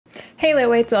Hey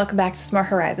LiteWeights, welcome back to some more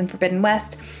Horizon Forbidden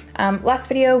West. Last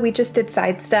video we just did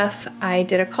side stuff. I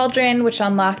did a cauldron which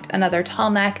unlocked another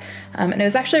Talanah, and it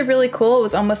was actually really cool. It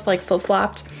was almost like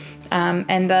flip-flopped,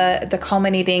 and the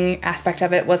culminating aspect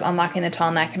of it was unlocking the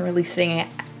Talanah and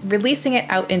releasing it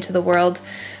out into the world.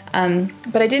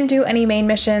 But I didn't do any main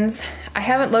missions. I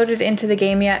haven't loaded into the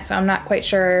game yet, so I'm not quite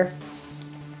sure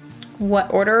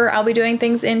what order I'll be doing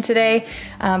things in today,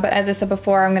 but as I said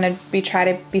before, I'm going to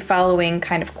try to be following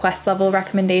kind of quest level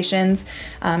recommendations,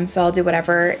 so I'll do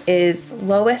whatever is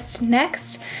lowest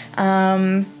next,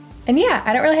 and yeah,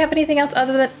 I don't really have anything else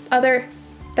other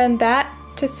than that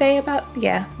to say about,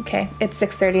 yeah, okay, it's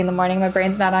 6:30 in the morning, my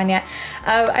brain's not on yet.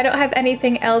 I don't have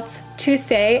anything else to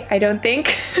say, I don't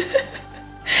think.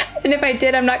 And if I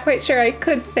did, I'm not quite sure I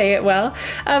could say it well.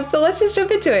 So let's just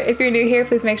jump into it. If you're new here,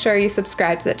 please make sure you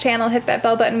subscribe to the channel, hit that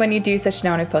bell button when you do, so you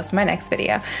know when I post my next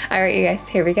video. All right, you guys,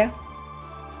 here we go.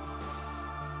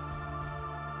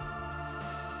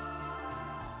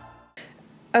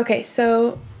 Okay,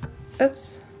 so,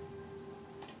 oops.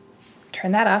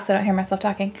 Turn that off so I don't hear myself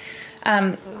talking.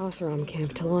 That Oseram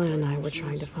camp Talanah and I were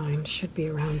trying to find should be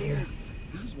around here.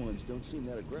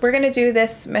 We're gonna do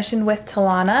this mission with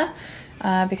Talanah,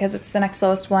 because it's the next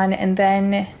lowest one, and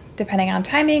then depending on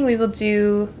timing we will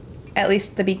do at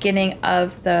least the beginning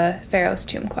of the Pharaoh's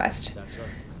Tomb quest.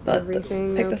 But let's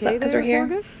pick this up because we're here.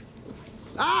 Porgif?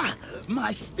 Ah,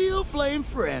 my steel flame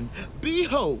friend,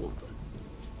 behold.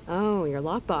 Oh, your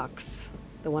lockbox.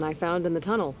 The one I found in the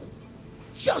tunnel.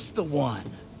 Just the one.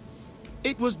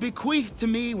 It was bequeathed to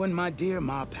me when my dear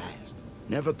ma passed.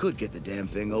 Never could get the damn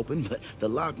thing open, but the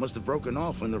lock must have broken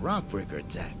off when the rockbreaker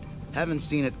attacked. Haven't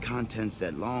seen its contents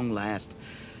at long last.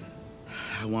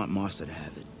 I want Martha to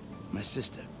have it. My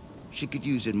sister. She could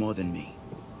use it more than me.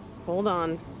 Hold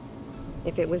on.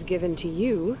 If it was given to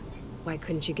you, why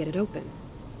couldn't you get it open?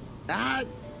 I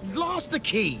lost the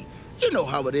key. You know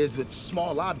how it is with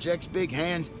small objects, big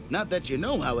hands. Not that you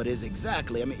know how it is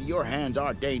exactly. I mean, your hands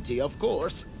are dainty, of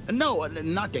course. No,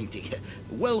 not dainty.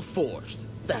 Well forged.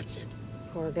 That's it.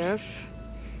 Porgif.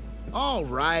 All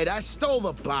right, I stole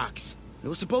the box. It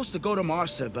was supposed to go to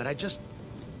Martha, but I just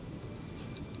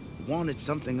wanted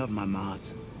something of my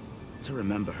ma's to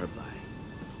remember her by.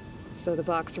 So the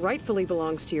box rightfully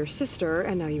belongs to your sister,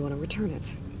 and now you want to return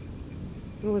it.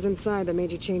 What was inside that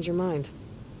made you change your mind?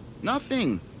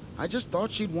 Nothing. I just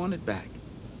thought she'd want it back.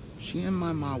 She and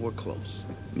my ma were close.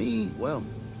 Me, well,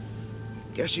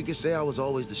 guess you could say I was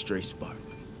always the stray spark.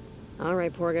 All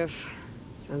right, Porgif.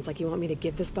 Sounds like you want me to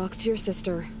give this box to your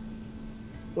sister.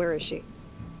 Where is she?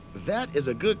 That is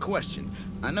a good question.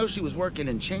 I know she was working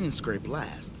in Chain Scrape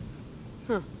last.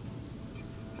 Huh.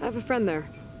 I have a friend there.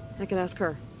 I can ask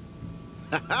her.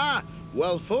 Haha!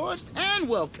 Well forged and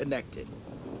well connected.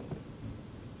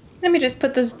 Let me just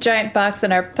put this giant box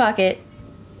in our pocket.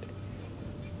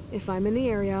 If I'm in the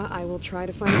area, I will try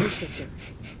to find your sister.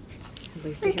 At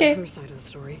least to hear her side of the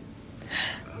story.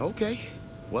 Okay.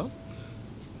 Well,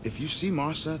 if you see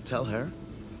Martha, tell her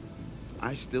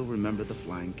I still remember the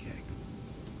flying keg.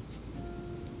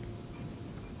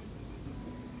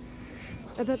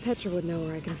 I bet Petra would know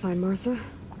where I can find Martha.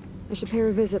 I should pay her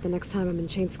a visit the next time I'm in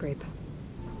Chain Scrape.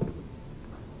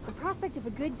 The prospect of a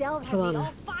good delve has Talanah. me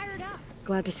all fired up.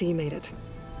 Glad to see you made it.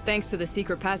 Thanks to the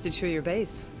secret passage through your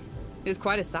base. It was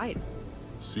quite a sight.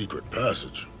 Secret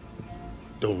passage?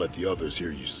 Don't let the others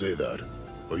hear you say that,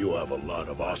 or you'll have a lot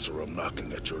of Oseram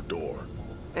knocking at your door.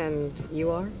 And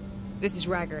you are? This is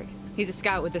Roderick. He's a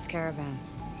scout with this caravan.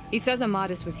 He says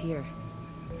Amadis was here.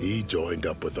 He joined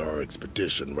up with our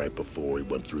expedition right before we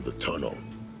went through the tunnel.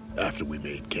 After we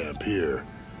made camp here,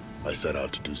 I set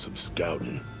out to do some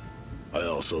scouting. I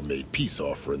also made peace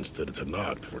offerings to the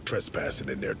Talanah for trespassing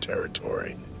in their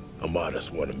territory. Amadis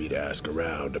wanted me to ask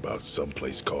around about some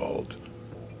place called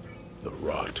the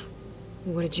Rot.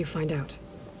 What did you find out?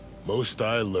 Most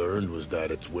I learned was that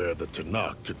it's where the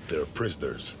Talanah took their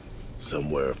prisoners.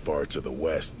 Somewhere far to the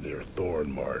west near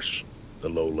Thornmarsh, the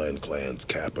Lowland clan's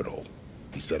capital.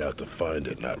 He set out to find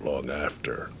it not long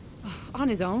after. On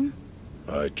his own?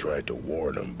 I tried to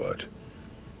warn him, but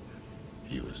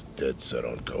he was dead set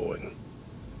on going.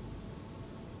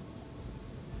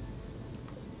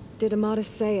 Did Amadis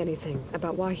say anything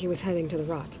about why he was heading to the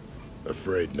Rot?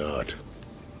 Afraid not.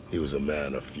 He was a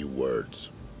man of few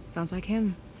words. Sounds like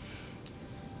him.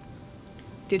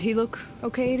 Did he look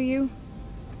okay to you?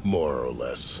 More or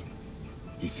less.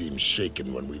 He seemed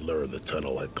shaken when we learned the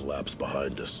tunnel had collapsed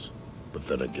behind us. But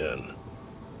then again,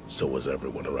 so was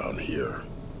everyone around here.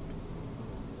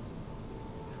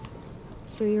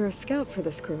 So you're a scout for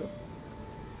this crew.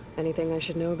 Anything I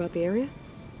should know about the area?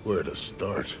 Where to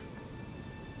start?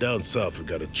 Down south, we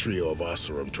got a trio of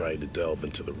Oseram trying to delve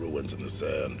into the ruins in the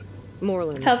sand.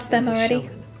 Moreland. Helps them and the already.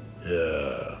 shaman.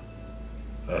 Yeah,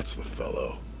 that's the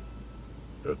fellow.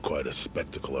 They're quite a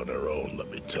spectacle on their own, let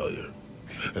me tell you.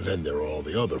 And then there are all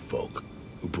the other folk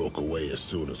who broke away as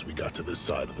soon as we got to this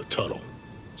side of the tunnel.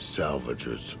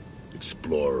 Salvagers,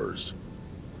 explorers,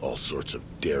 all sorts of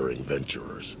daring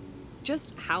venturers.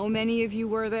 Just how many of you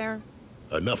were there?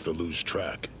 Enough to lose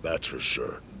track, that's for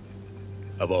sure.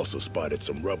 I've also spotted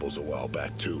some rebels a while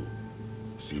back, too.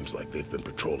 Seems like they've been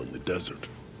patrolling the desert.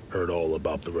 Heard all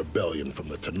about the rebellion from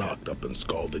the Talanah up in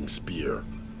Scalding Spear.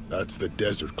 That's the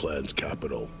Desert Clan's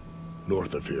capital,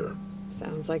 north of here.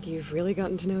 Sounds like you've really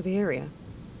gotten to know the area.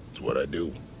 It's what I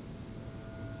do.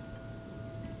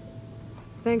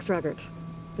 Thanks, Roderick.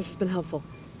 This has been helpful.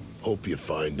 Hope you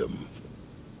find them.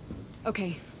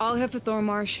 Okay, I'll head for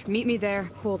Thormarsh. Meet me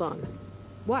there. Hold on.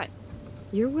 What?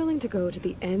 You're willing to go to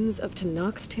the ends of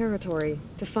Tanakh's territory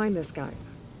to find this guy.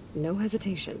 No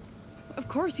hesitation. Of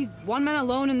course, he's one man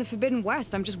alone in the Forbidden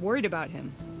West. I'm just worried about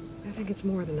him. I think it's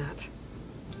more than that.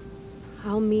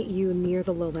 I'll meet you near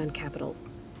the lowland capital.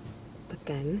 But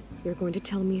then, you're going to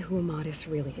tell me who Amadis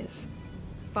really is.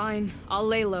 Fine, I'll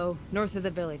lay low, north of the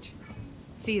village.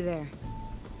 See you there.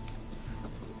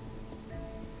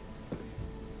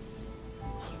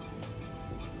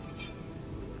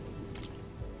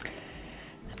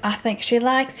 I think she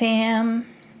likes him.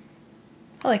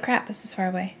 Holy crap, this is far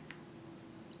away.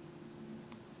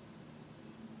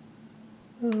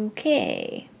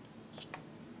 Okay.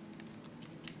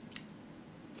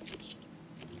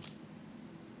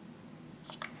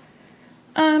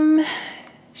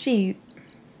 Shoot.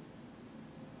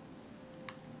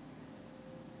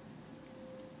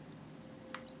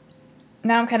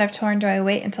 Now I'm kind of torn. Do I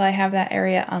wait until I have that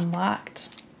area unlocked?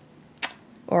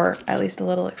 Or at least a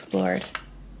little explored?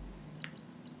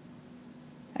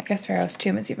 I guess Pharaoh's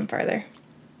Tomb is even farther.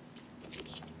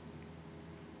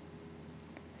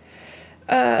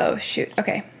 Oh, shoot.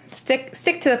 Okay. Stick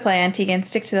to the plan, Tegan.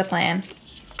 Stick to the plan.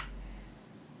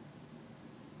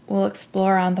 We'll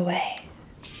explore on the way.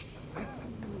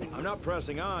 I'm not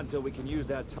pressing on until we can use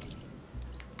that.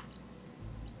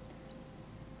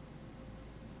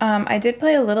 I did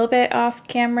play a little bit off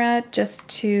camera just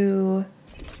to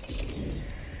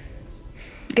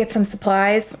get some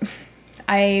supplies.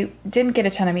 I didn't get a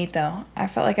ton of meat though. I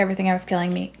felt like everything I was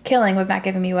killing was not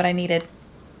giving me what I needed.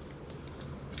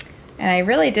 And I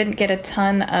really didn't get a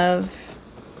ton of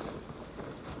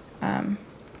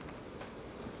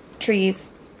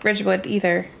trees, ridgewood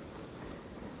either.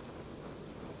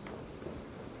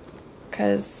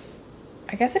 Because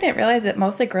I guess I didn't realize it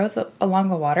mostly grows along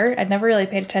the water. I'd never really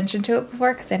paid attention to it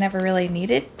before because I never really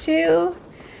needed to.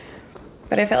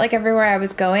 But I felt like everywhere I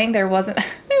was going there wasn't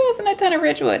a ton of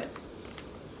ridgewood.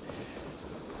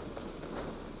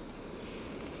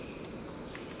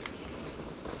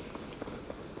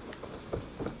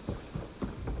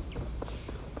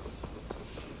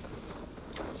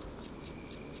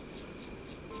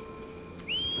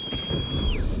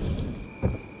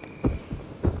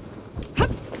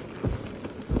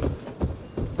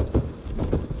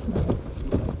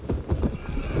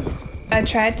 I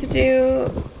tried to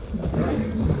do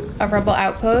a rebel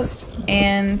outpost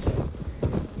and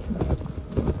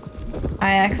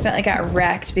I accidentally got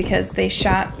wrecked because they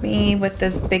shot me with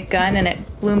this big gun and it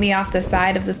blew me off the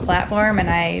side of this platform and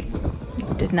I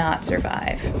did not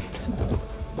survive.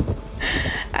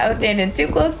 I was standing too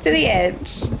close to the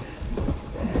edge.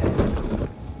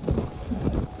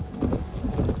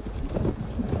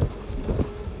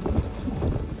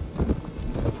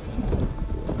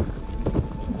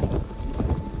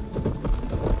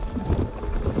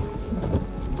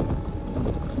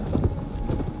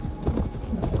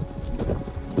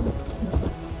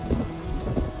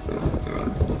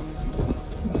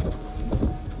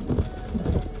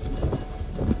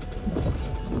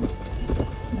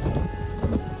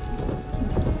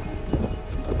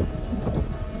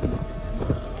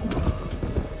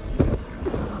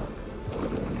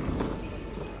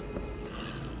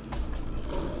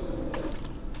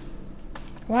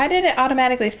 Why did it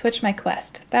automatically switch my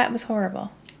quest? That was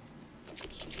horrible.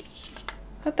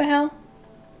 What the hell?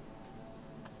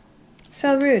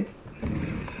 So rude.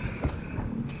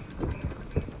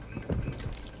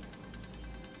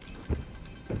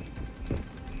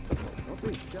 Don't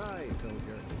be shy,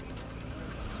 soldier.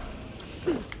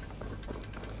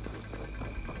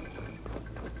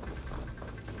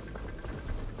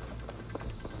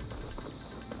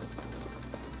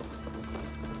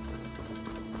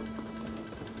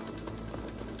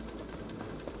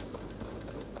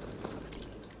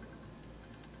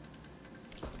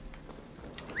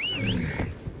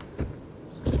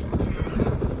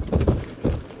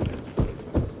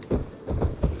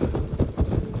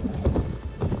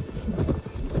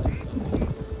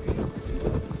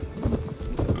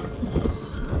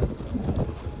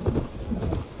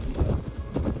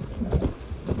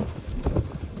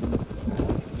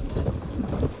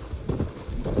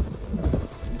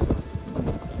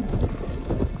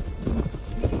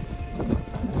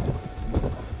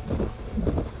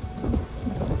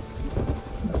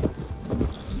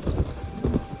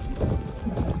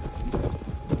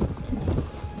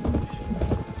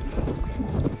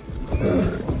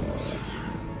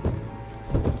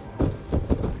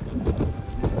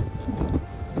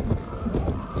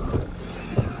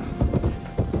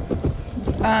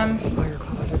 Fire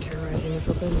claws are terrorizing the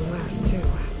Forbidden West, too.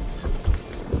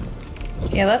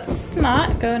 Yeah, let's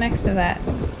not go next to that.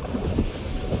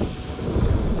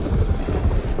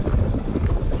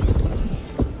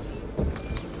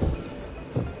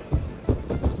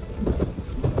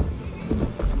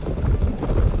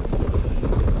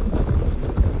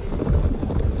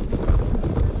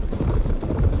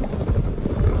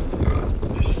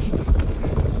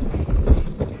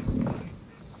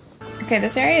 Okay,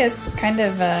 this area is kind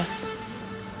of,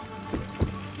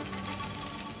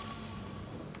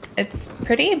 it's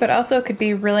pretty, but also could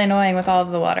be really annoying with all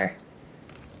of the water.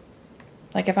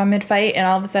 Like if I'm mid-fight and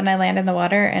all of a sudden I land in the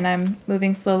water and I'm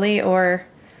moving slowly or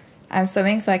I'm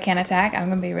swimming so I can't attack, I'm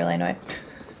gonna be really annoyed.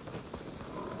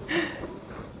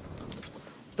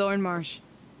 Thorn Marsh.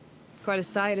 Quite a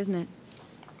sight, isn't it?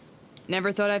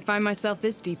 Never thought I'd find myself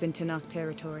this deep in Talanah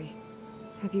territory.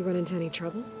 Have you run into any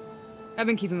trouble? I've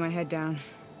been keeping my head down.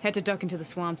 Had to duck into the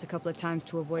swamps a couple of times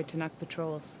to avoid Talanah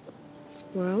patrols.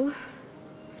 Well,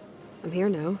 I'm here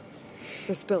now,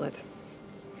 so spill it.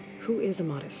 Who is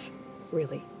Amadis,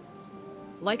 really?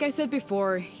 Like I said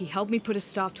before, he helped me put a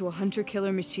stop to a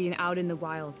hunter-killer machine out in the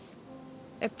wilds.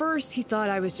 At first, he thought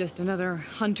I was just another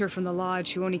hunter from the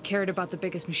lodge who only cared about the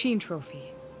biggest machine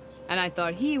trophy. And I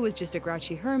thought he was just a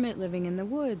grouchy hermit living in the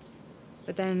woods.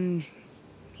 But then,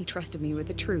 he trusted me with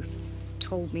the truth.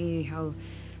 Told me how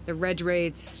the Red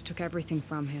Raids took everything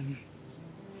from him.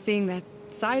 Seeing that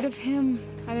side of him,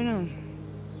 I don't know,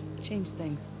 changed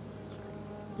things.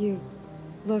 You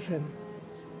love him,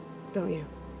 don't you?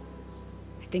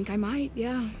 I think I might,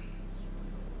 yeah.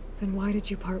 Then why did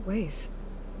you part ways?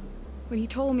 When he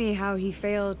told me how he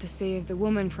failed to save the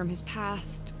woman from his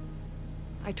past,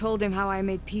 I told him how I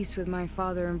made peace with my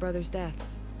father and brother's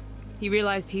deaths. He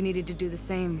realized he needed to do the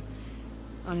same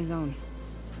on his own.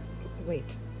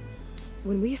 Wait.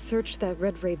 When we searched that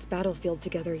Red Raid's battlefield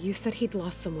together, you said he'd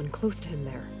lost someone close to him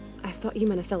there. I thought you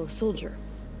meant a fellow soldier.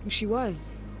 She was.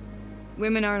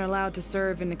 Women aren't allowed to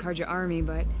serve in the Karja army,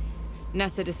 but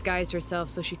Nessa disguised herself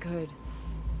so she could.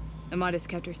 Amadis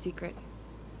kept her secret.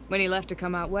 When he left to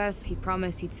come out west, he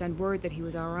promised he'd send word that he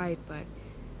was alright, but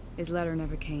his letter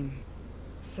never came.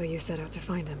 So you set out to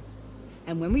find him.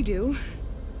 And when we do,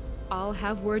 I'll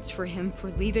have words for him for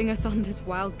leading us on this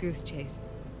wild goose chase.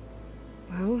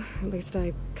 Well, at least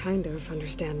I kind of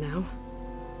understand now.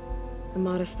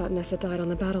 Amadis thought Nessa died on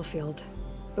the battlefield,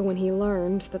 but when he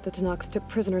learned that the Talanah took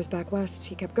prisoners back west,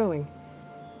 he kept going.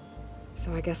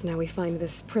 So I guess now we find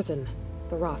this prison,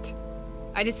 the Rot.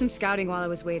 I did some scouting while I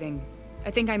was waiting.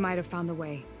 I think I might have found the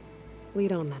way.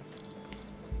 Lead on then.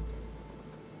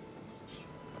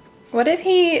 What if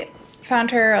he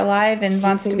found her alive and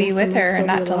wants to be with her and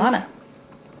not Talanah?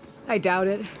 I doubt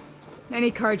it. Any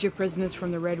Karja prisoners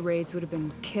from the Red Raids would have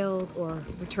been killed or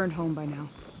returned home by now.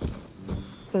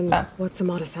 Then what's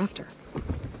Amadis after?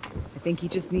 I think he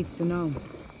just needs to know.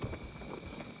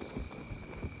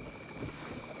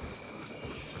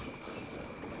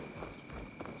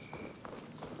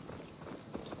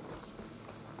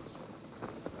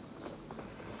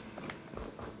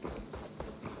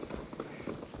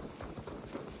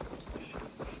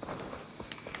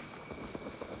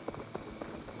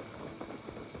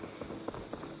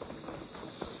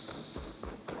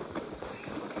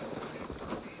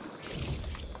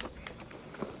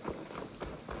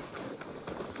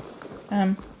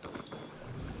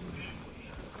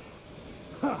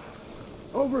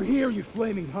 Over here, you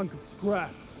flaming hunk of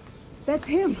scrap. That's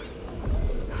him!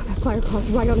 That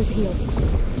Fireclaw's right on his heels.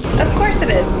 Of course it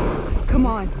is. Come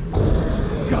on.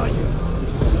 Got you.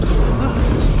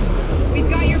 We've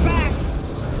got your back!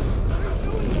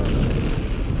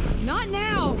 Not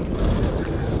now!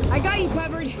 I got you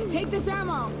covered. Take this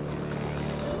ammo.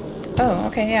 Oh,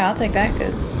 okay, yeah, I'll take that,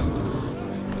 because...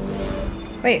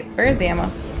 Wait, where is the ammo?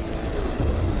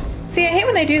 See, I hate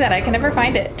when they do that. I can never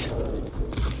find it.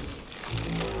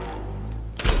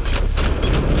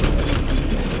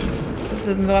 This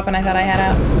isn't the weapon I thought I had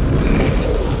out.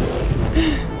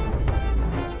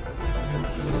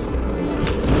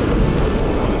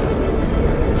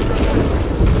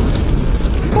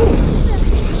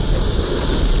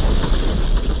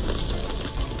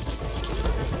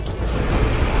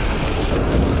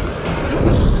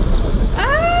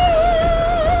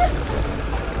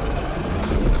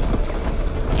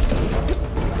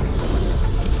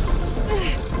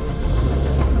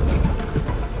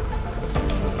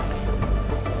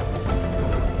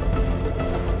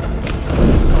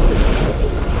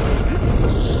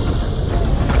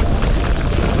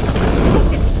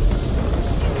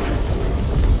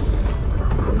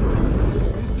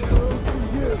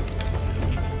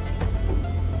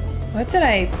 What did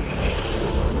I...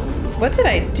 What did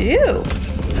I do?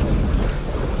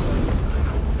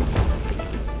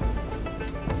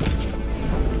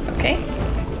 Okay.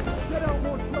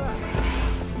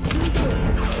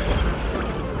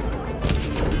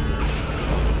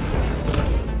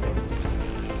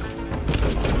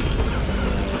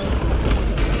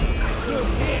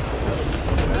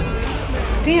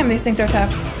 Damn, these things are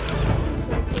tough.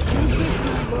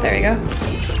 There we go.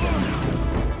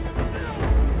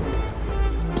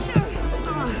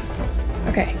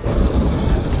 Okay.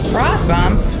 Frost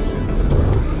bombs?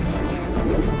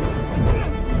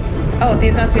 Oh,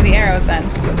 these must be the arrows then.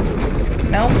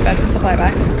 Nope, that's a supply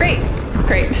box. Great.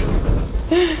 Great.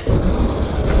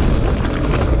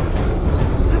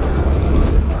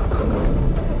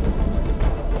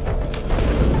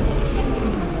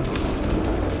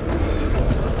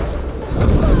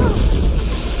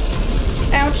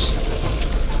 Ouch.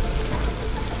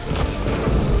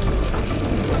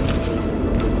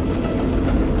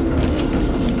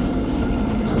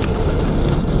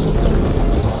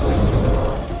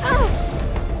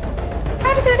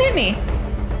 How did that hit me?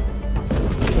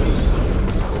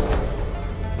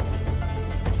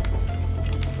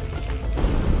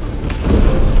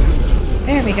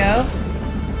 There we go.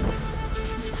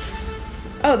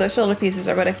 Oh, those shoulder pieces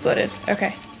are what exploded.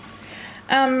 Okay.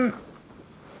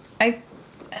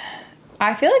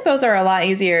 I feel like those are a lot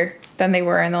easier than they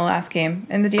were in the last game.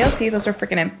 In the DLC, those are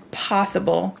freaking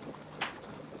impossible.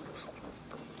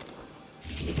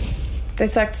 They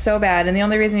sucked so bad, and the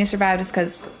only reason you survived is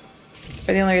because...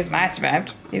 Or the only reason I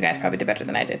survived, you guys probably did better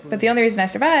than I did, but the only reason I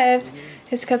survived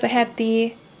is because I had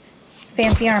the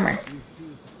fancy armor.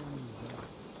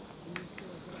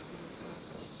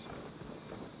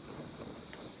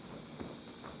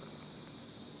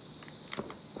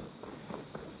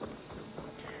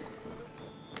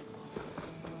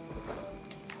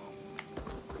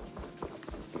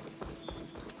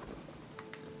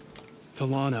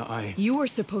 Talanah, You were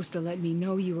supposed to let me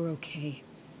know you were okay.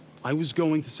 I was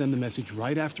going to send the message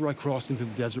right after I crossed into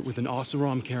the desert with an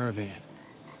Oseram caravan.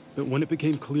 But when it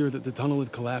became clear that the tunnel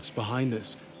had collapsed behind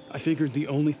us, I figured the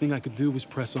only thing I could do was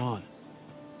press on.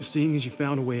 Seeing as you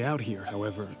found a way out here,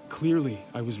 however, clearly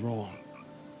I was wrong.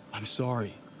 I'm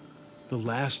sorry. The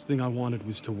last thing I wanted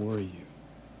was to worry you.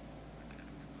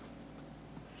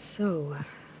 So,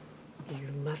 you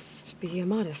must be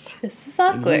Amatis. This is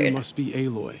And you awkward. must be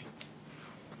Aloy.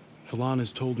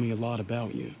 Talanah's told me a lot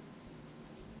about you.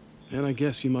 And I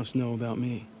guess you must know about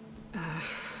me.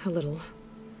 A little.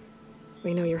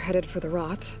 We know you're headed for the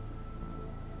rot.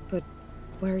 But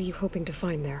what are you hoping to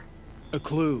find there? A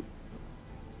clue.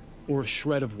 Or a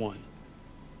shred of one.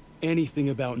 Anything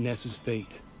about Ness's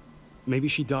fate. Maybe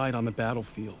she died on the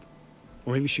battlefield.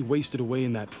 Or maybe she wasted away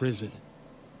in that prison.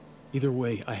 Either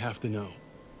way, I have to know.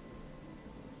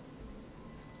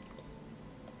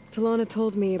 Talanah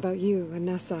told me about you and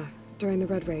Nessa during the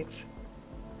Red Raids.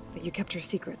 That you kept her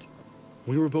secret.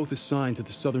 We were both assigned to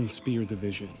the Southern Spear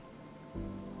Division.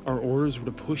 Our orders were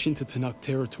to push into Tanakh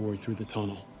territory through the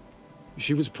tunnel.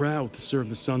 She was proud to serve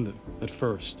the Sundom at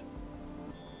first.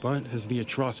 But as the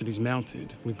atrocities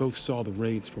mounted, we both saw the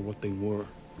raids for what they were.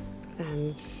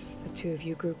 And the two of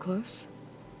you grew close?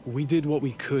 We did what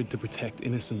we could to protect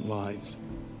innocent lives.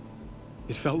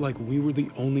 It felt like we were the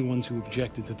only ones who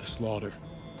objected to the slaughter.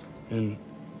 And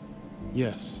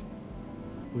yes,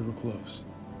 we were close.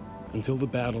 Until the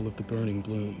Battle of the Burning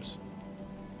Blooms.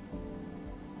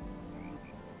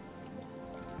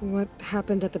 What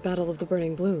happened at the Battle of the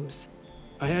Burning Blooms?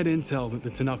 I had intel that the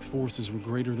Tanakh forces were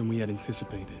greater than we had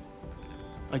anticipated.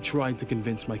 I tried to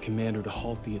convince my commander to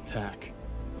halt the attack.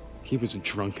 He was a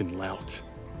drunken lout.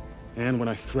 And when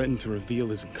I threatened to reveal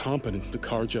his incompetence to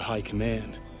Karja High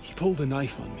Command, he pulled a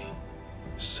knife on me.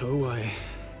 So I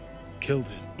killed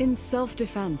him. In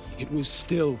self-defense. It was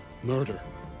still murder.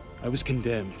 I was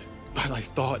condemned. But I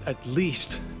thought at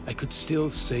least I could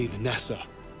still save Nessa.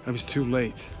 I was too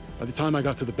late. By the time I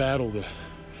got to the battle, the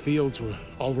fields were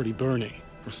already burning.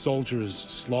 Our soldiers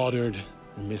slaughtered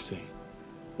or missing.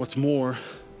 What's more,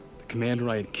 the commander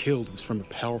I had killed was from a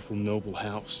powerful noble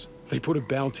house. They put a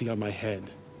bounty on my head.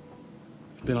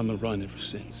 I've been on the run ever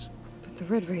since. But the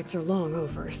Red Raids are long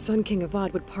over. Sun King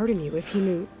Avad would pardon you if he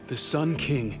knew... The Sun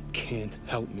King can't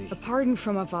help me. A pardon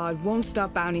from Avad won't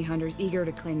stop bounty hunters eager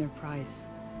to claim their prize.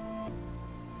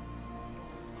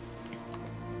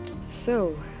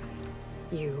 So,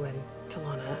 you and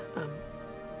Talanah,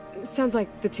 sounds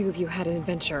like the two of you had an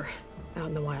adventure out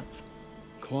in the wilds.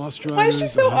 Claw Striders, Why is she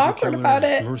so a hunter awkward killer, about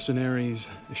it? Mercenaries,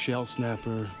 a shell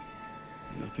snapper.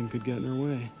 Nothing could get in her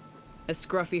way. A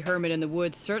scruffy hermit in the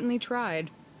woods certainly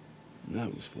tried.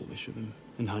 That was foolish of him,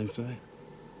 in hindsight.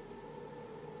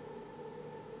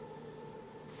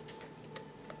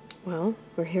 Well,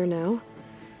 we're here now.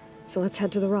 So let's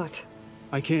head to the rot.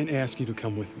 I can't ask you to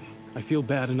come with me. I feel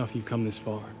bad enough you've come this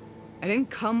far. I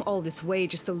didn't come all this way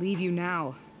just to leave you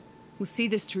now. We'll see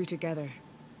this through together.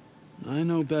 I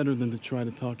know better than to try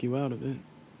to talk you out of it.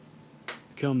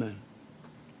 Come then.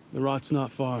 The rot's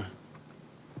not far.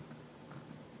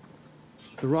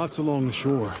 The rot's along the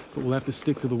shore, but we'll have to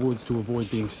stick to the woods to avoid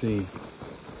being seen.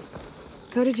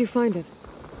 How did you find it?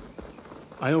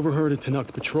 I overheard a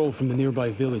Talanah patrol from the nearby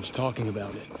village talking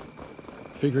about it.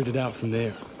 Figured it out from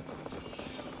there.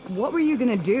 What were you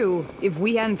gonna do if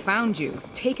we hadn't found you?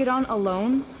 Take it on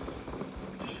alone?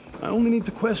 I only need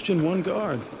to question one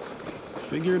guard.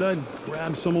 Figured I'd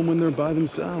grab someone when they're by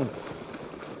themselves.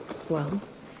 Well,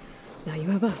 now you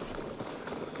have us.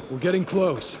 We're getting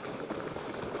close.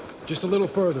 Just a little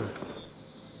further.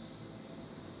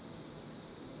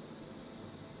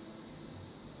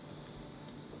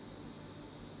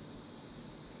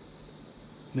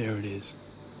 There it is.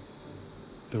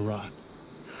 The rot.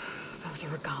 Those are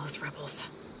Regala's rebels.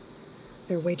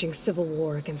 They're waging civil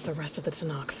war against the rest of the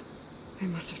Talanah. They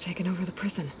must have taken over the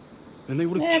prison. Then they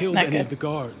would have killed any good. of the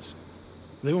guards.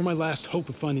 They were my last hope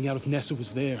of finding out if Nessa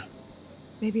was there.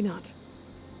 Maybe not.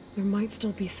 There might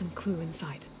still be some clue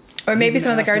inside. Or maybe Even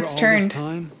some of the after guards all this turned.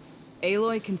 time,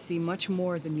 Aloy can see much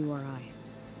more than you or I.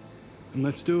 then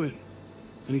let's do it.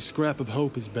 Any scrap of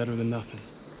hope is better than nothing.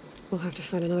 We'll have to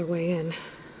find another way in.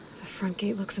 The front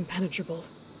gate looks impenetrable.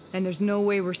 And there's no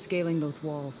way we're scaling those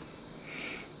walls.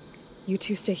 You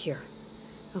two stay here.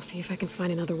 I'll see if I can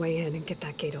find another way in and get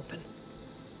that gate open.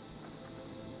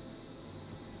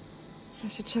 I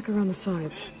should check around the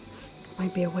sides.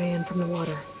 Might be a way in from the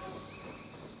water.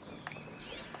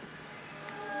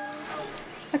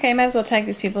 Okay, might as well tag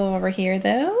these people over here,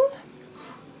 though.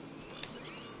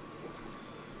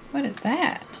 What is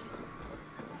that?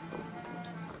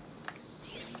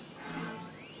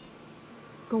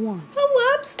 Go on.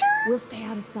 A lobster? We'll stay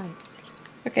out of sight.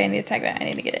 Okay, I need to tag that. I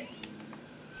need to get it.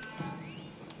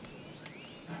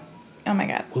 Oh my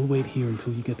god. We'll wait here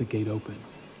until you get the gate open.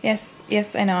 Yes,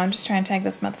 yes, I know. I'm just trying to tag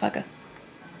this motherfucker.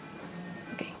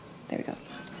 Okay, there we go.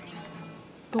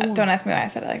 Go on. Don't ask me why I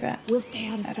said it like that. We'll stay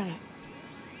out of I don't sight.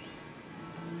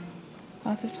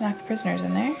 Lots of Talanah prisoners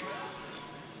in there.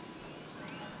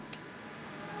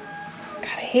 God,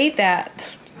 I hate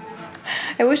that.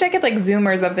 I wish I could like zoom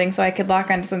or something so I could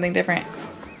lock onto something different.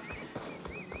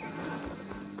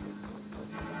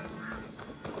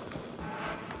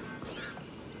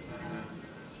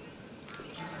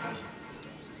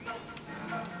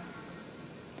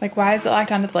 Like, why is it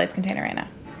locked onto the blaze container right now?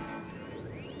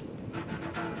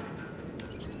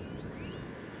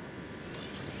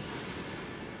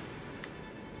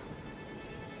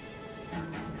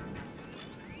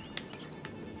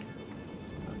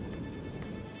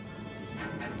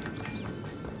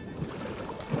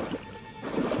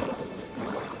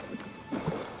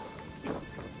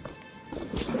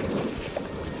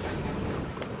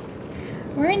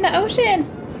 We're in the ocean.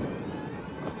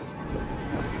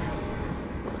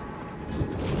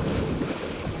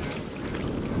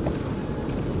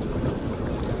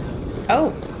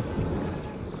 Oh,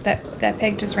 that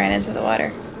pig just ran into the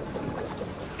water.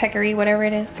 Peccary, whatever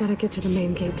it is. Gotta get to the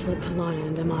main gate to let Talanah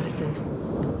and Amatis in.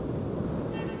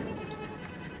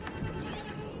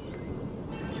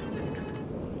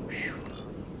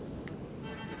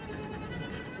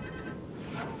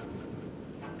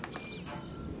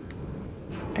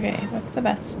 Okay, what's the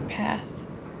best path?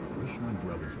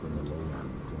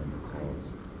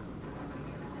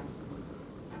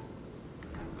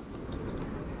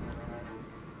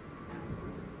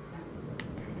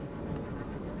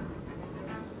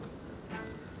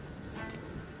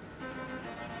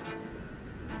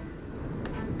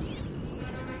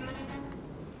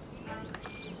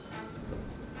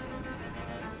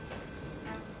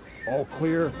 All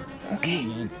clear. Okay.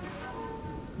 Need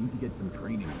to get some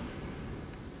training.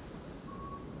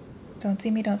 Don't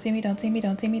see me, don't see me, don't see me,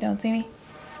 don't see me, don't see me.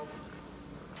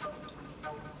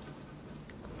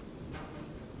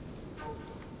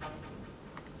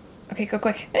 Okay, go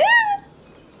quick. Ah!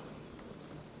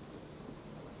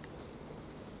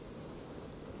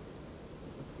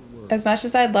 As much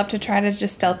as I'd love to try to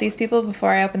just stealth these people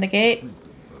before I open the gate,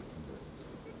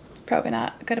 it's probably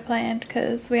not a good plan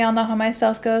because we all know how my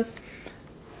stealth goes.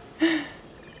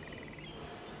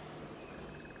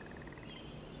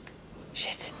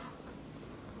 Shit.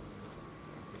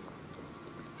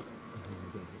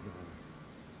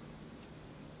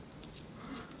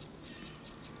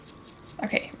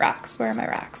 Okay, rocks. Where are my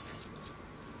rocks?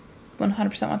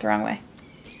 100% went the wrong way.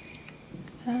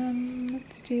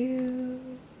 Let's do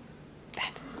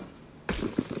that.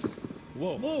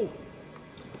 Whoa. Whoa.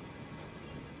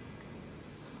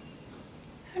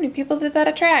 How many people did that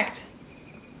attract?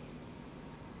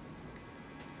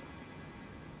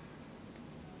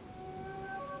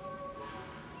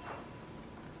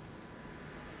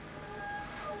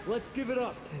 Let's give it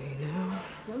up. Steady now.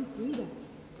 Don't do that.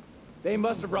 They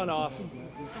must have run off.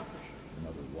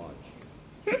 Another watch.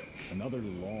 Another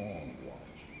long watch.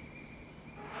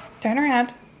 Turn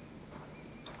around.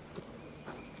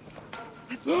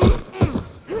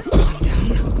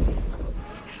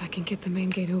 If I can get the main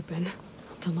gate open,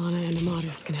 Talanah and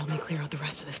Amatis can help me clear out the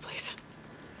rest of this place.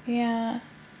 Yeah.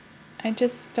 I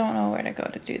just don't know where to go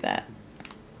to do that.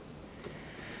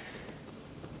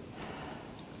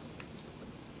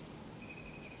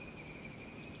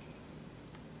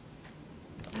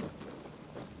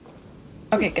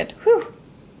 Okay, good. Whew.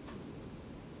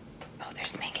 Oh,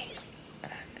 there's Miggy.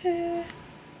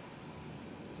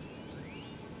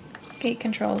 Gate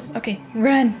controls. Okay,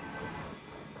 run.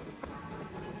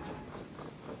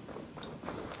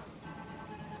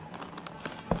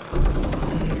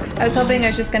 I was hoping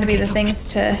there's just going to be the things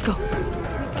to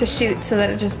shoot so that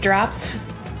it just drops.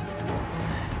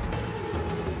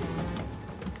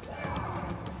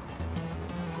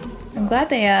 I'm glad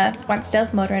they went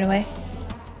stealth mode right away.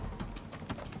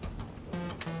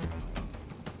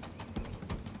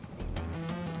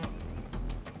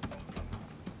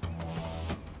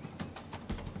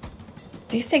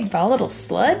 These take volatile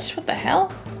sludge? What the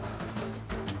hell?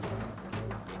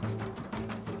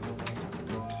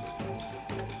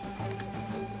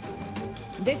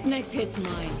 This next hit's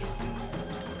mine.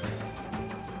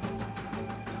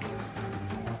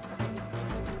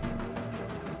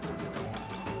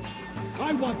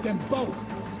 I want them both.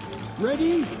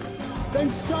 Ready? Then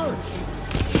search.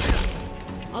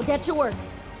 I'll get to work.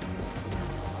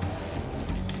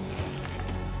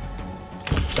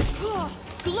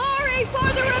 Glory for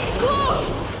the Republic!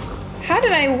 How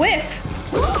did I whiff?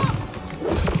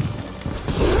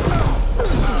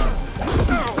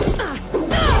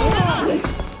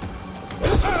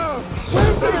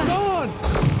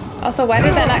 Also, why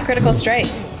did that not critical strike?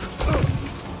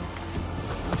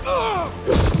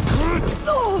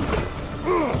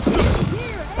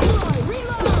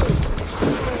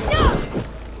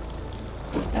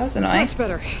 That was annoying. Much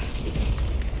better.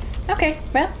 Okay,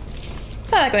 well,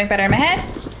 it's not going better in my head.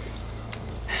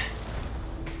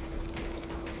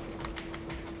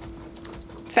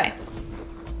 It's fine.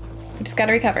 We just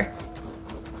gotta recover.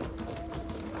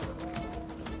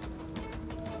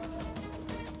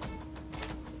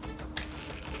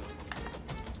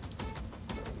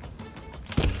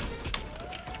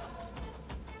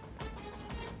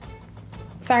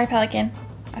 Sorry, Pelican.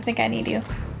 I think I need you.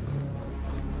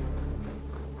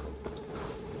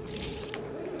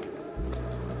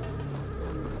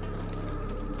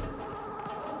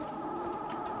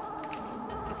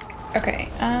 Okay,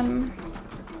 I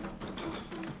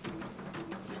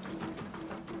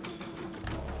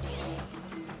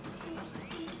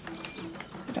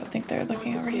don't think they're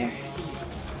looking over here.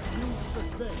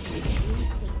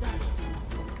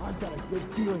 I've got a good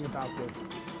feeling about this.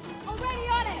 Already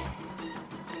on it!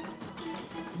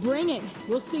 Bring it.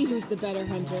 We'll see who's the better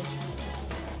hunter.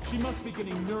 She must be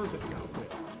getting nervous out there.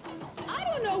 I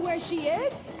don't know where she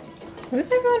is. Who's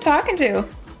everyone talking to?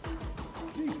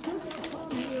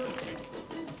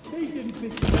 They didn't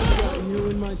think about you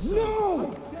and myself.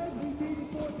 No!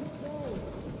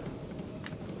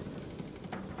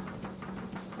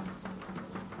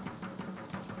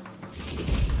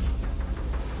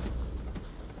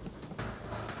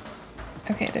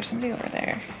 Okay, there's somebody over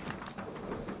there.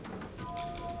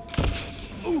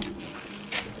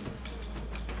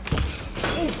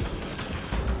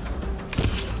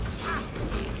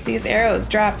 These arrows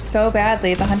drop so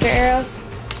badly, the hunter arrows.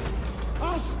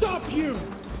 I'll stop you!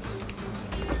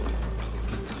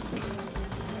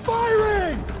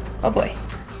 Firing! Oh boy.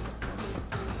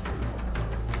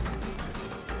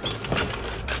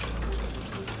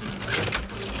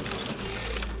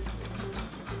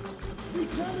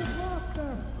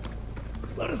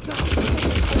 Let us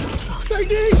out! They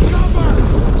need cover!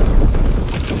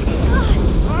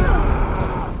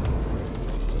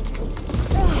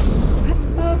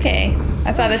 Okay,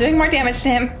 I saw that doing more damage to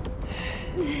him.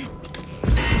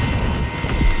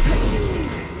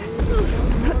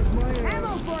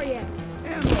 Ammo for you.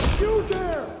 Ammo! You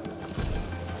there!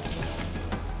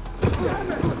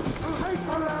 Damn it! Take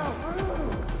her out!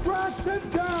 Track them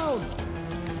down!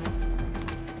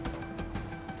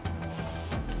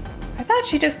 I thought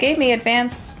she just gave me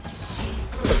advanced...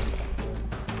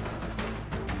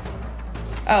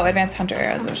 Oh, advanced hunter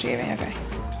arrows is what she gave me, okay.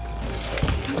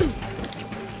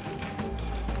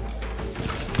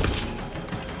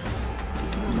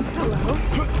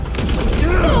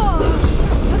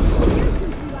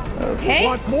 Okay.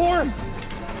 Want more?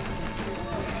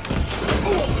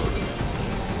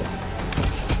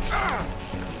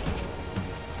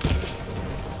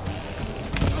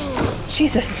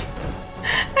 Jesus.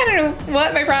 I don't know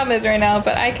what my problem is right now,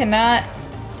 but I cannot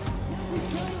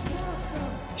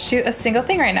shoot a single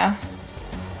thing right now.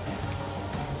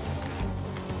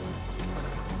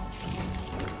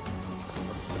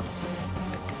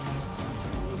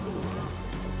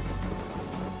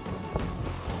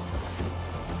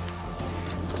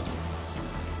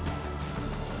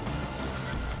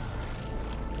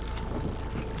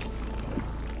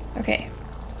 Okay.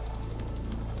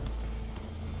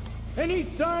 Any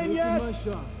sign yet?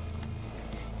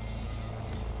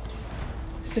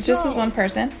 So just as one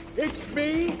person. It's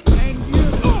me and you.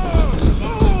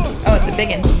 Oh, it's a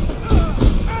biggin.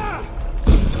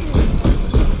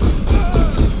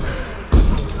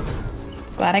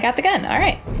 Glad I got the gun. All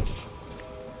right.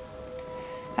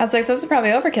 I was like, this is probably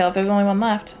overkill if there's only one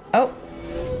left. Oh.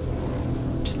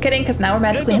 Just kidding, because now we're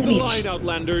magically in the beach. Line,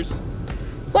 Outlanders.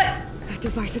 What? That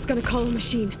device is gonna call a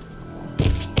machine.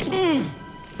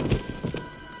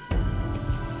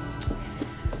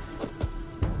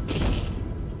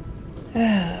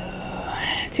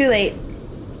 Too late.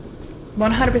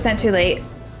 100% too late.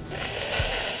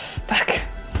 Fuck.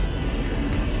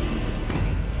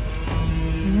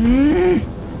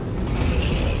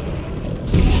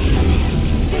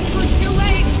 This one's too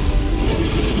late.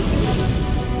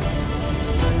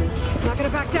 It's not gonna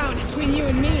back down. Between you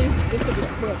and me, this will be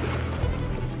quick.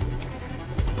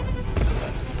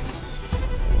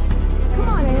 Come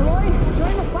on, Aloy.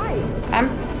 Join the fight.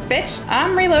 Bitch,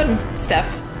 I'm reloading stuff.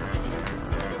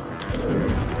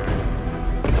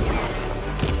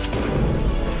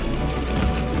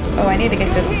 Oh, I need to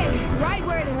get this. Right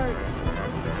where it hurts.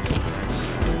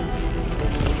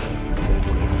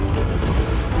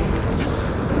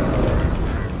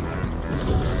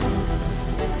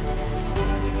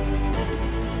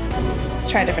 Let's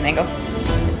try a different angle.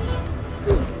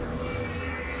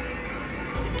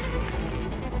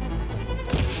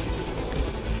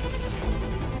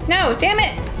 No, damn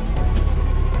it!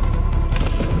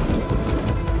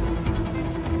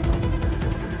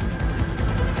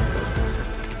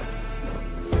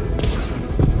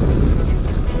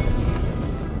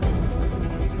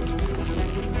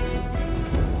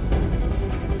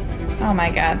 Oh my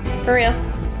god, for real.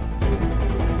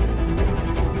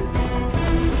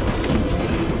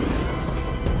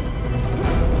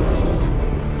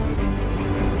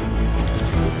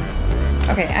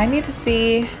 Okay, I need to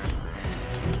see,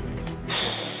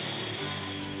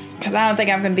 because I don't think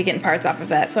I'm going to be getting parts off of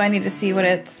that, so I need to see what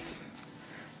its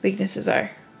weaknesses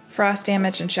are. Frost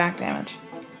damage and shock damage.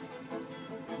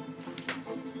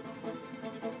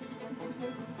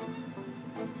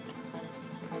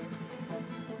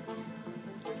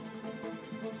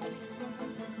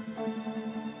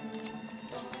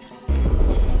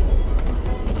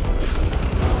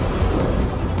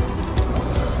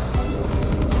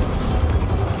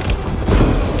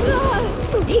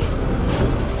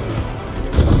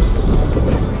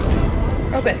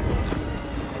 Oh, good.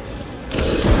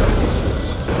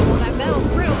 Well, that metal's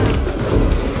brittle.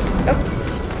 Oh.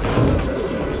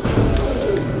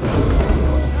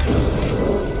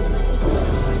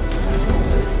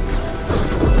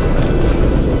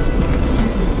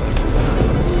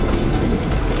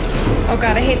 Oh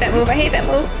god, I hate that move. I hate that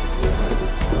move.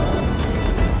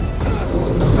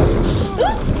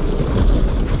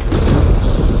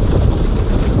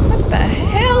 What the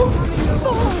hell?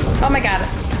 Oh my god.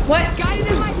 What?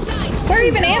 Where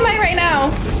even am I right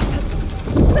now?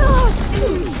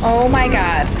 Oh my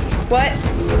god. What?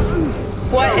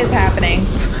 What is happening?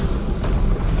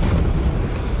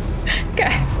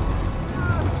 Guys.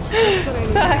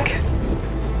 Fuck.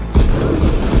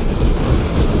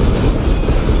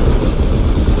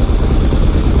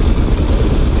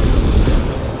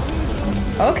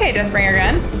 Okay, Deathbringer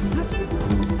gun.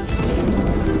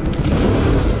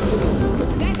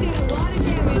 That did a lot of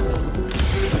damage.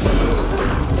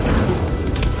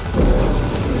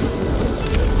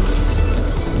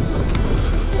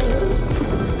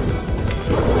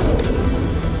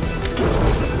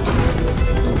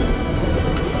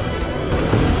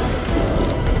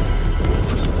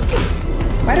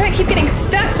 Why do I keep getting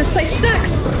stuck? This place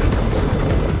sucks.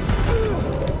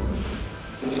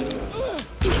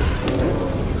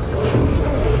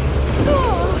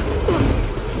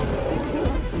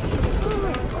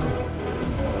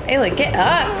 Ayla, get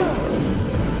up.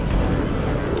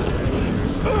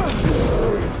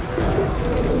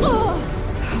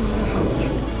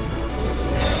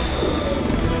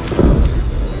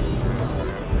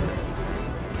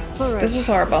 All right. This is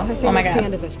horrible. I think Oh my that's the god.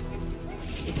 end of it.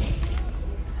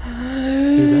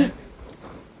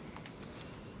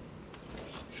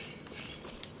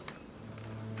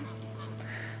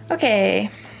 Okay.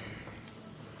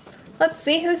 Let's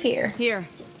see who's here. Here.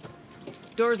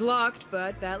 Door's locked,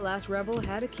 but that last rebel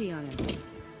had a key on it.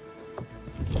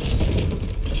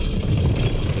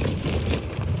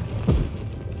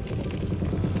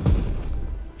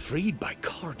 Freed by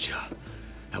Karja.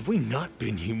 Have we not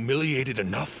been humiliated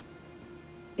enough?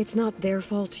 It's not their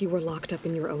fault you were locked up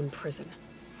in your own prison.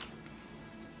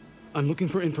 I'm looking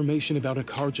for information about a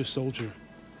Karja soldier.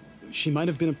 She might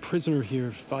have been a prisoner here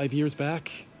 5 years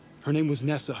back. Her name was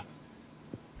Nessa.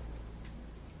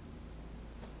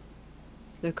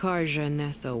 The Karja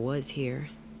Nessa was here.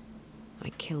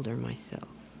 I killed her myself.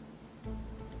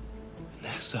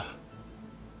 Nessa?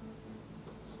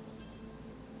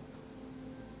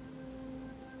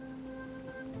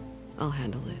 I'll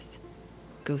handle this.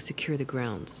 Go secure the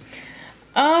grounds.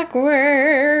 Awkward.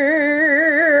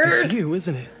 It's you,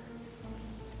 isn't it?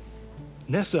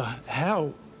 Nessa,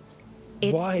 how?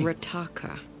 It's Why?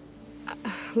 Rataka.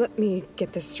 Let me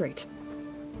get this straight.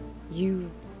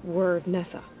 You were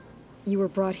Nessa. You were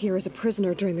brought here as a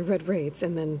prisoner during the Red Raids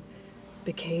and then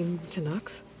became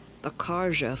Talanah? The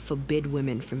Karja forbid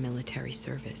women from military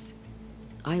service.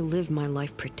 I lived my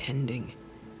life pretending,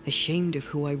 ashamed of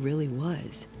who I really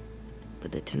was.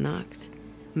 But the Talanah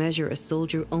measure a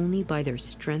soldier only by their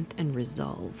strength and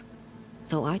resolve.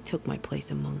 So I took my place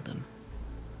among them.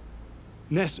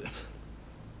 Nessa...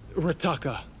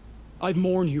 Rataka, I've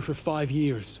mourned you for 5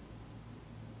 years.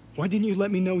 Why didn't you let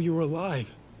me know you were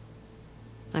alive?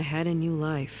 I had a new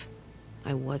life.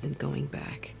 I wasn't going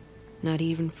back. Not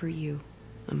even for you,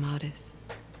 Amadis.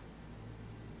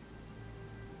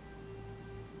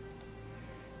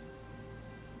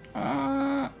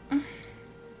 The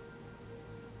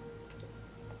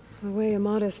way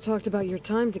Amadis talked about your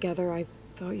time together, I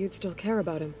thought you'd still care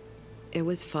about him. It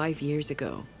was 5 years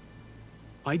ago.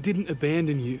 I didn't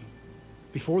abandon you.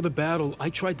 Before the battle, I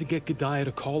tried to get G'daiah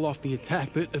to call off the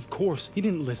attack, but of course, he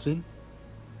didn't listen.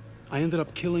 I ended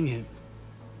up killing him.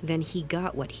 Then he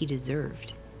got what he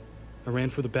deserved. I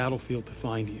ran for the battlefield to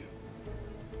find you.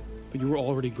 But you were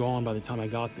already gone by the time I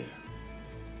got there.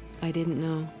 I didn't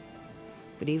know.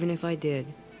 But even if I did,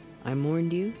 I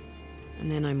mourned you,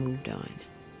 and then I moved on.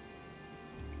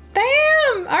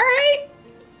 Damn! Alright.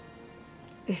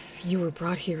 If you were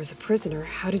brought here as a prisoner,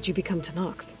 how did you become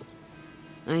Talanah?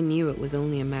 I knew it was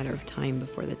only a matter of time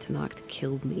before the Talanah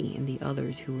killed me and the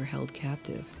others who were held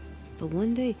captive. But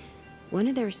one day, one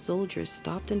of their soldiers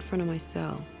stopped in front of my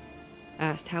cell,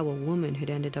 asked how a woman had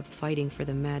ended up fighting for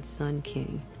the Mad Sun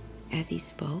King. As he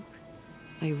spoke,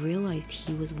 I realized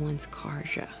he was once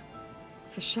Karja.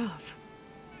 Vashav.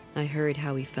 I heard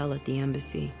how he fell at the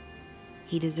embassy.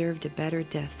 He deserved a better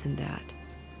death than that.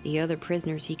 The other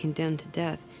prisoners he condemned to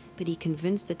death, but he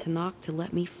convinced the Talanah to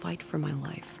let me fight for my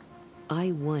life.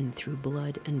 I won through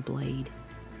blood and blade.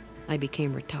 I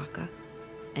became Rataka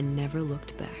and never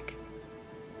looked back.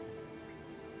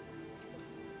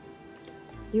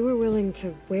 You were willing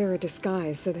to wear a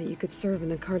disguise so that you could serve in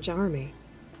the Karja army.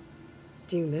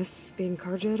 Do you miss being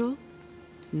Karja at all?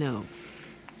 No.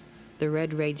 The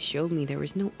Red Raids showed me there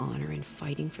was no honor in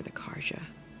fighting for the Karja.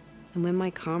 And when my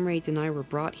comrades and I were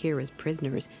brought here as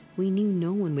prisoners, we knew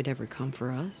no one would ever come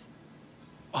for us.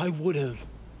 I would have,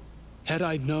 had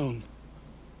I known.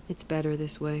 It's better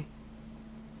this way.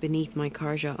 Beneath my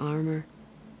Karja armor,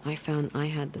 I found I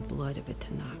had the blood of a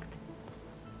Talanah.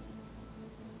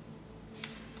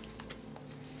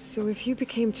 So if you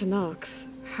became Talanah,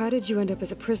 how did you end up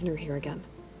as a prisoner here again?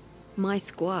 My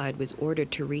squad was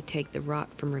ordered to retake the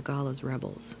rot from Regala's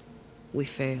rebels. We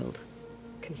failed.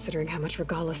 Considering how much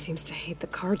Regala seems to hate the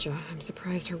Karja, I'm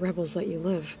surprised her rebels let you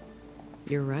live.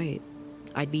 You're right.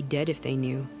 I'd be dead if they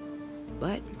knew.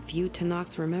 But few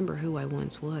Talanahs remember who I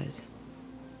once was.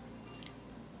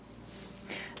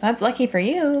 That's lucky for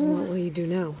you. What will you do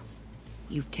now?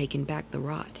 You've taken back the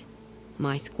rot.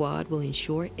 My squad will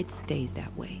ensure it stays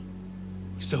that way.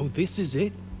 So this is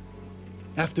it?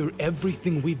 After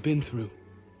everything we've been through,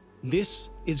 this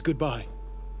is goodbye?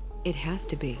 It has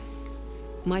to be.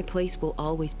 My place will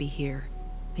always be here,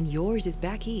 and yours is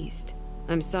back east.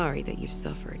 I'm sorry that you've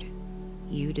suffered.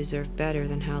 You deserve better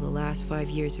than how the last 5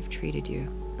 years have treated you.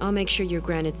 I'll make sure you're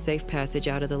granted safe passage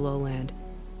out of the lowland.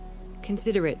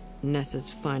 Consider it Nessa's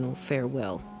final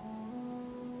farewell.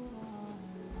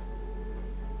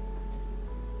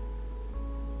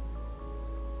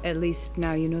 At least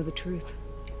now you know the truth.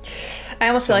 I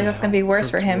almost feel like that's going to be worse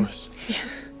for him.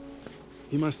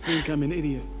 He must think I'm an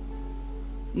idiot.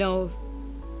 No,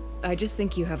 I just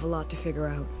think you have a lot to figure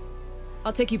out.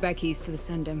 I'll take you back east to the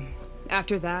Sendem.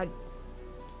 After that,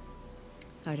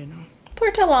 I don't know.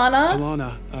 Poor Talanah.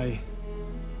 Talanah, I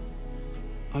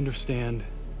understand.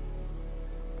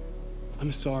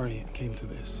 I'm sorry it came to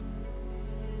this.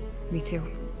 Me too.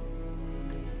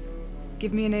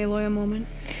 Give me an Aloy a moment.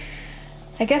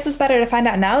 I guess it's better to find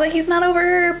out now that he's not over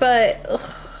her, but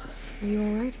ugh. Are you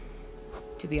alright?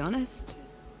 To be honest,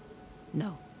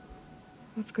 no.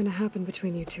 What's going to happen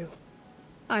between you two?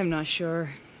 I'm not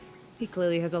sure. He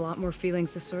clearly has a lot more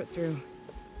feelings to sort through.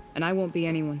 And I won't be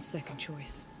anyone's second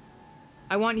choice.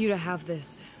 I want you to have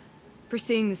this. For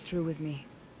seeing this through with me.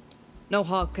 No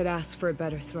hawk could ask for a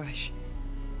better thrush.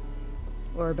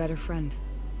 Or a better friend.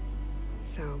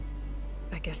 So,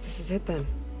 I guess this is it then.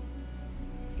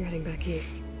 You're heading back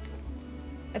east.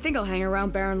 I think I'll hang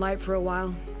around Barren Light for a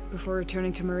while, before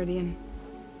returning to Meridian.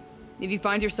 If you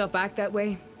find yourself back that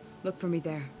way, look for me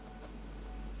there.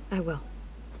 I will.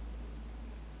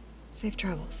 Safe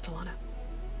travels, Talanah.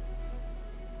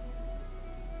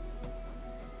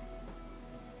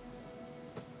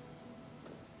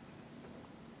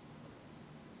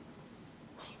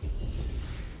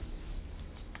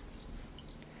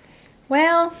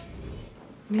 Well,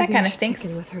 Maybe that kind I of should stinks.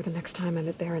 check in with her the next time I'm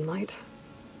at Barren Light.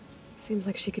 Seems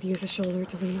like she could use a shoulder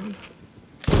to lean on.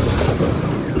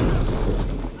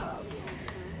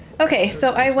 Okay,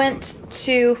 so I went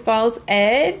to Falls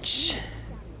Edge.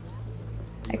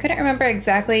 I couldn't remember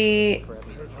exactly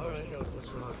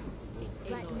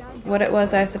what it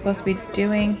was I was supposed to be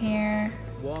doing here.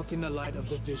 Walk in the light of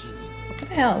the visions. What the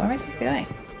hell? Where am I supposed to be going?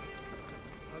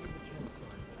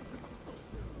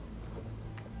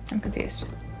 I'm confused.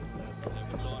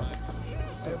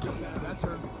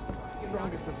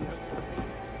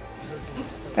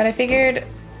 But I figured...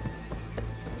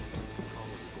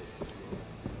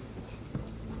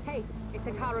 Hey, it's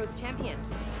Akaro's champion.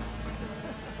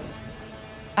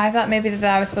 I thought maybe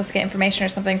that I was supposed to get information or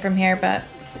something from here, but...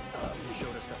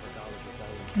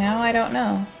 now I don't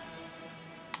know.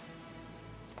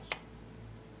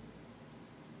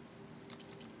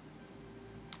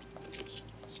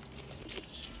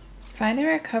 Find and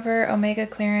recover Omega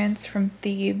clearance from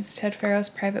Thebes, Ted Pharaoh's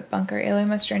private bunker. Aloy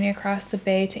must journey across the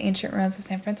bay to ancient ruins of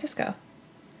San Francisco.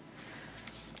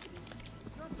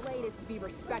 Your blade is to be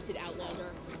respected, Outlander.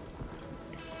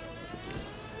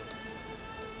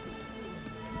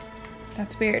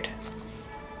 That's weird.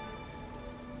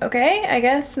 Okay, I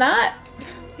guess not.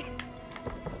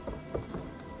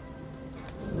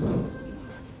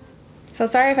 So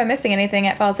sorry if I'm missing anything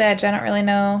at Falls Edge. I don't really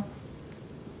know.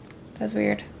 That was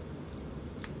weird.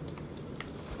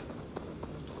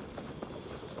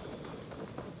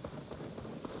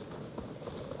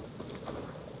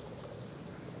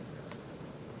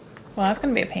 Well, that's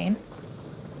gonna be a pain.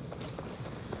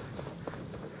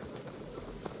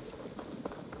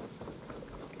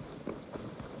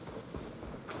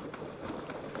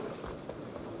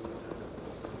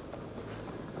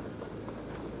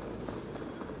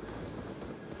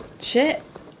 Shit.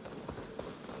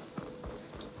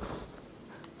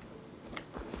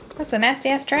 That's a nasty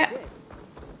ass trap.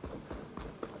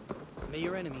 May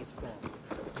your enemies fall.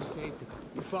 You saved them.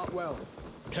 You fought well.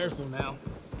 Careful now.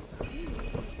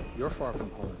 You're far from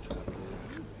home.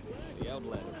 The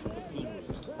Outlander from the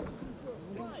Penals.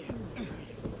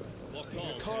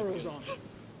 Karo's on.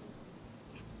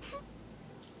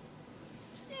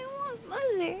 I want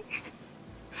Mother.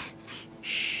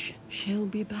 Shh. She'll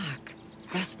be back.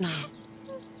 Rest now.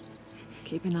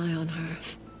 Keep an eye on her.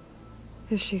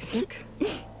 Is she sick?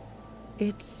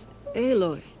 It's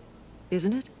Aloy,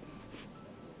 isn't it?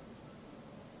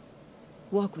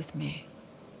 Walk with me.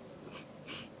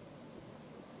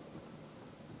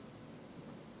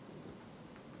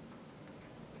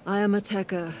 I am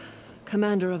Ateka,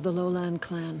 commander of the Lowland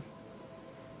clan.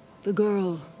 The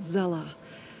girl, Zella,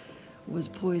 was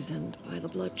poisoned by the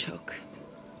blood choke.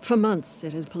 For months,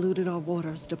 it has polluted our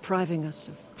waters, depriving us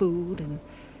of food and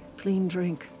clean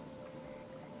drink.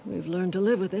 We've learned to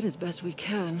live with it as best we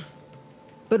can.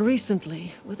 But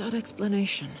recently, without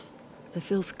explanation, the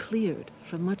filth cleared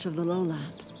from much of the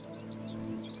lowland.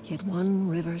 Yet one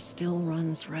river still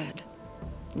runs red,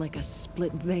 like a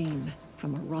split vein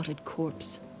from a rotted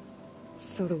corpse.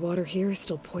 So the water here is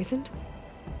still poisoned?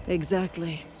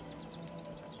 Exactly.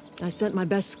 I sent my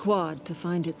best squad to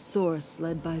find its source,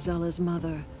 led by Zella's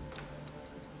mother.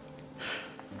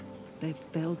 They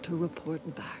failed to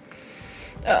report back.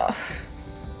 Ugh.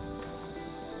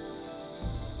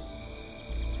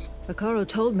 Akaro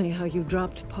told me how you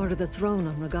dropped part of the throne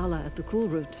on Regala at the Cool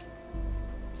Route.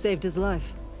 Saved his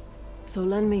life. So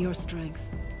lend me your strength.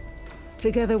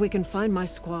 Together we can find my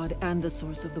squad and the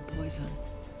source of the poison.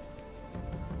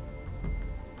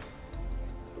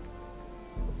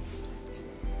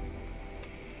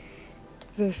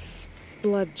 This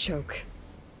blood choke.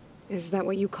 Is that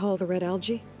what you call the red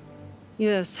algae?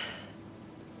 Yes.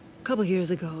 A couple years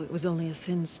ago, it was only a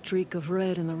thin streak of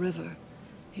red in the river.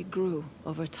 It grew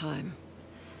over time,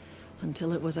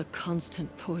 until it was a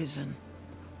constant poison.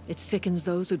 It sickens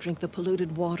those who drink the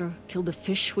polluted water, kill the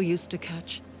fish we used to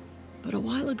catch. But a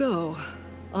while ago,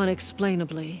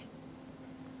 unexplainably,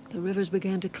 the rivers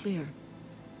began to clear.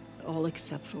 All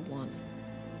except for one.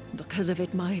 Because of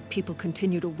it, my people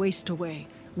continue to waste away,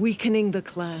 weakening the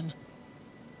clan.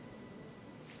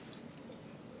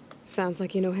 Sounds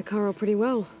like you know Hikaru pretty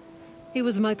well. He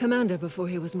was my commander before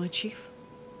he was my chief.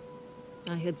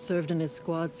 I had served in his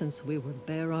squad since we were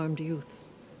bare-armed youths.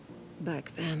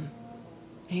 Back then,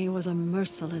 he was a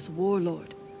merciless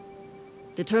warlord,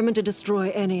 determined to destroy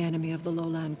any enemy of the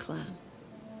Lowland clan.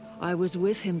 I was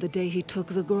with him the day he took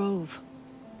the grove.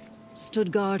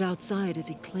 Stood guard outside as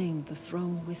he claimed the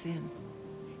throne within.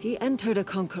 He entered a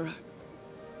conqueror,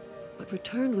 but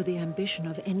returned with the ambition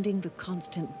of ending the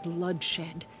constant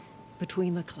bloodshed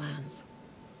between the clans.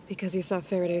 Because you saw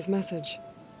Faraday's message?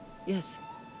 Yes.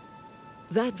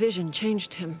 That vision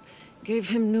changed him, gave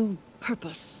him new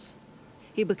purpose.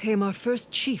 He became our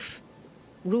first chief,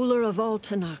 ruler of all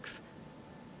Talanah,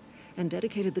 and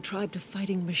dedicated the tribe to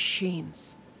fighting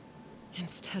machines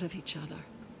instead of each other.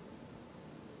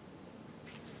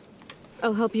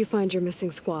 I'll help you find your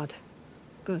missing squad.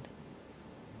 Good.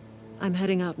 I'm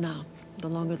heading out now. The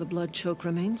longer the blood choke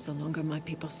remains, the longer my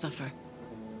people suffer.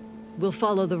 We'll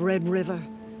follow the Red River.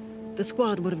 The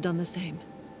squad would have done the same.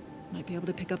 Might be able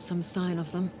to pick up some sign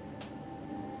of them.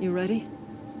 You ready?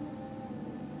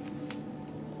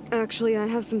 Actually, I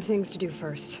have some things to do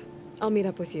first. I'll meet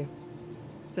up with you.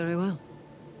 Very well.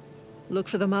 Look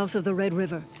for the mouth of the Red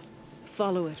River.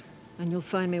 Follow it, and you'll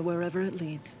find me wherever it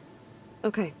leads.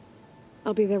 Okay.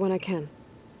 I'll be there when I can.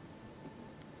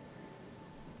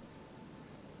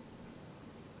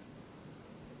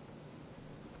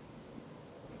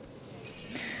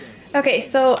 Okay,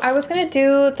 so I was gonna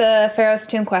do the Pharaoh's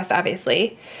Tomb quest,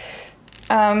 obviously.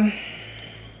 But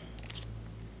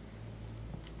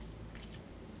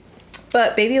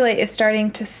Baby Light is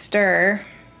starting to stir.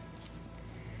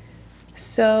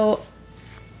 So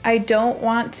I don't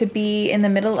want to be in the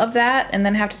middle of that and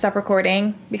then have to stop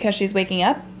recording because she's waking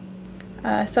up.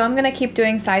 So I'm gonna keep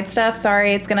doing side stuff.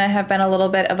 Sorry, it's gonna have been a little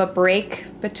bit of a break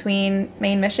between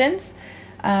main missions.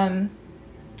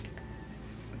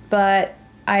 But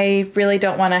I really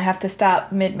don't want to have to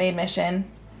stop mid-main mission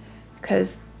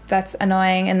because that's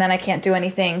annoying, and then I can't do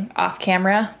anything off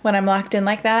camera when I'm locked in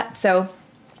like that. So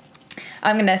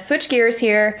I'm gonna switch gears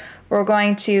here. We're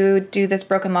going to do this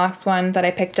Broken Locks one that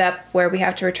I picked up where we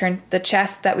have to return the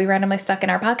chest that we randomly stuck in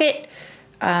our pocket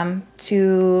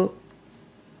to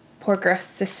poor Griff's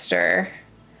sister.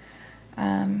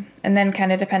 And then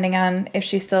kind of depending on if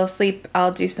she's still asleep,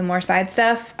 I'll do some more side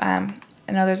stuff.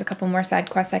 I know there's a couple more side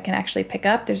quests I can actually pick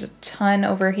up. There's a ton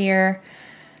over here.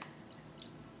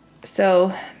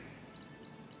 So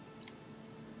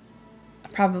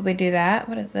I'll probably do that.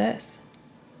 What is this?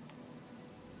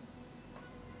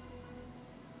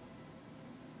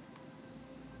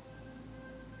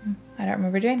 I don't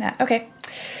remember doing that. Okay.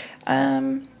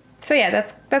 So yeah,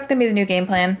 that's gonna be the new game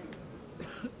plan.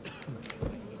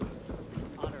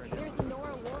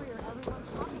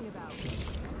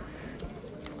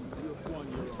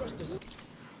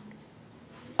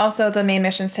 Also, the main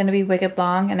missions tend to be wicked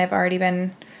long, and I've already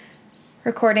been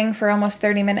recording for almost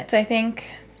 30 minutes, I think.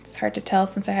 It's hard to tell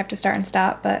since I have to start and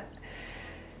stop, but...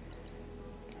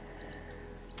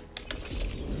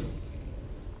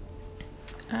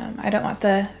 I don't want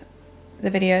the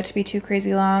video to be too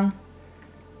crazy long.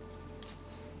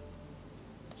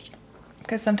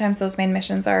 Because sometimes those main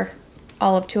missions are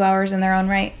all of 2 hours in their own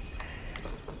right.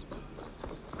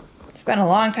 It's been a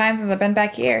long time since I've been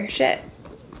back here. Shit.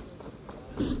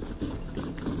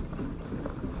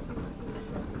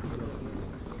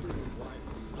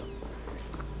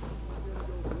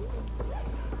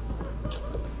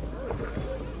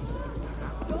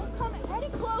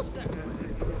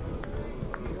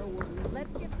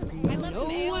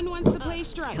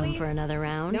 Come for another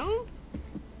round? No?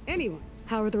 Anyone.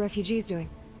 How are the refugees doing?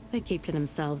 They keep to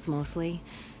themselves mostly,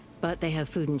 but they have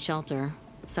food and shelter.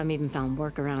 Some even found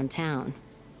work around town.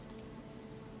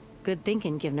 Good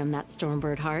thinking, giving them that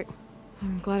Stormbird heart.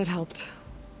 I'm glad it helped.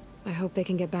 I hope they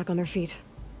can get back on their feet.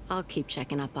 I'll keep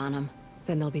checking up on them.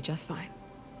 Then they'll be just fine.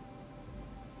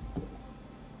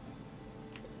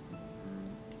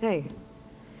 Hey,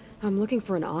 I'm looking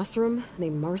for an Osram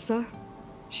named Marsa.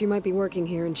 She might be working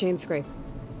here in Chainscrape.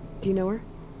 Do you know her?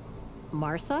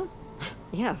 Marsa?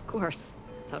 Yeah, of course.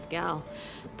 Tough gal.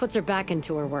 Puts her back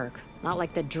into her work. Not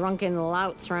like the drunken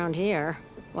louts around here.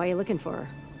 Why are you looking for her?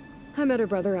 I met her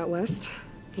brother out west.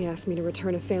 He asked me to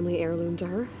return a family heirloom to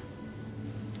her.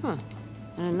 Huh.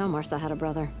 I didn't know Martha had a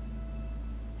brother.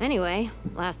 Anyway,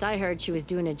 last I heard, she was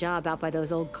doing a job out by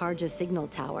those old Karja signal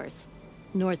towers.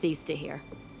 Northeast of here.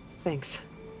 Thanks.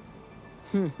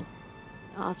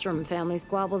 Ostrom family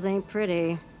squabbles ain't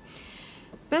pretty.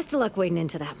 Best of luck wading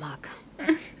into that muck.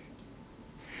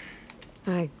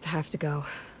 I have to go.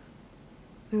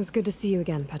 It was good to see you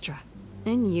again, Petra.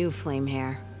 And you,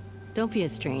 Flamehair. Don't be a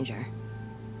stranger.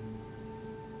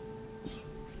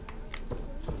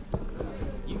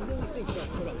 You really think they'll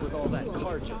put up with all that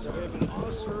Karja? So we have an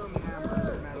Ostrom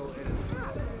hammer metal in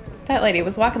it. That lady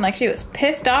was walking like she was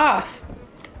pissed off.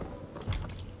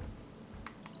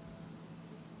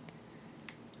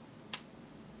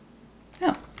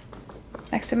 Oh.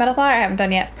 Next to metal flower I haven't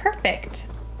done yet. Perfect.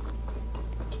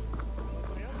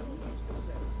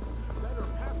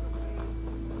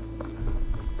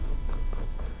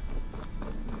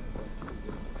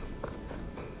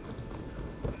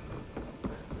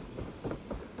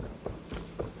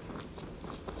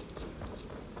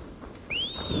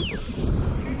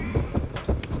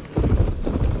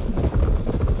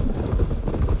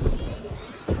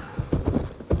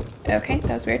 Okay,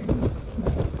 that was weird.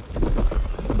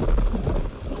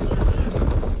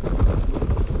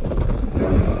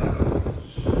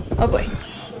 Oh boy.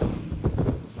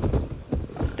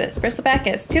 This bristleback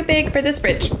is too big for this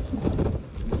bridge.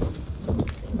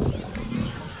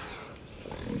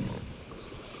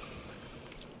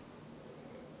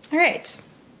 Alright.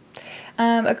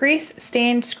 A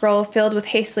grease-stained scroll filled with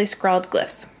hastily scrawled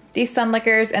glyphs. These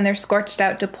sunlickers and their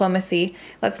scorched-out diplomacy.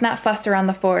 Let's not fuss around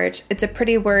the forge. It's a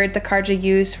pretty word the Karja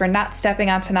use for not stepping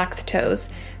on Tenakth's toes.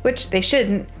 Which they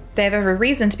shouldn't. They have every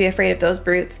reason to be afraid of those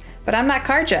brutes. But I'm not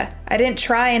Karja. I didn't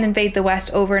try and invade the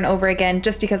West over and over again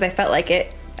just because I felt like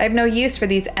it. I have no use for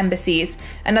these embassies.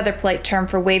 Another polite term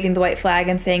for waving the white flag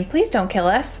and saying, please don't kill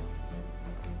us.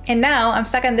 And now I'm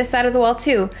stuck on this side of the wall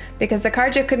too, because the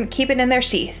Karja couldn't keep it in their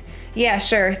sheath. Yeah,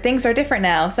 sure, things are different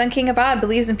now. Sun King Abad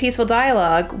believes in peaceful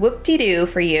dialogue. Whoop-de-doo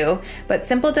for you. But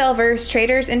simple delvers,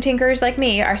 traders, and tinkers like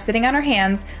me are sitting on our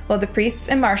hands while the priests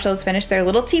and marshals finish their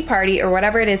little tea party or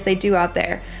whatever it is they do out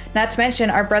there. Not to mention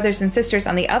our brothers and sisters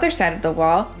on the other side of the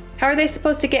wall. How are they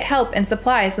supposed to get help and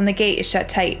supplies when the gate is shut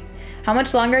tight? How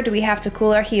much longer do we have to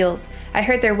cool our heels? I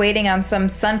heard they're waiting on some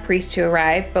sun priest to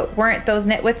arrive, but weren't those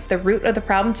nitwits the root of the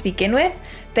problem to begin with?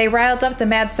 They riled up the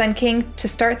Mad Sun King to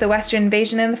start the Western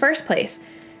invasion in the first place.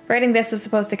 Writing this was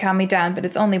supposed to calm me down, but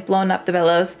it's only blown up the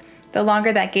billows. The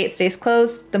longer that gate stays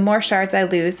closed, the more shards I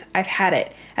lose. I've had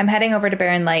it. I'm heading over to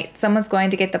Barren Light. Someone's going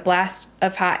to get the blast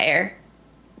of hot air.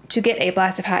 To get a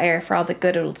blast of hot air for all the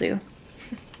good it'll do.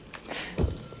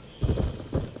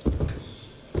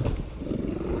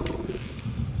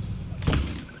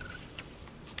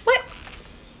 What?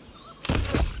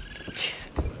 Jeez.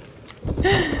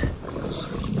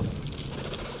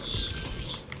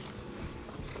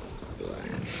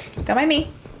 Don't mind me.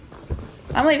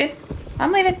 I'm leaving.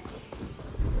 I'm leaving.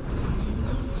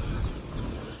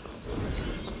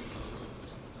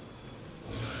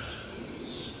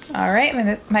 Alright,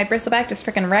 my bristleback just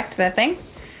freaking wrecked that thing.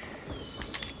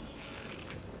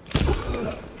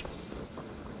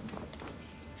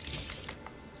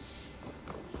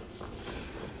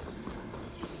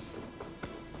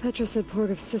 Petra said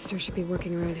Porgov's sister should be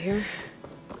working around here.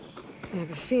 I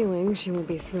have a feeling she won't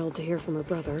be thrilled to hear from her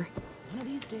brother.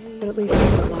 But at least I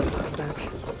got Lockstock's back.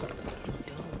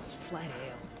 Dog's flat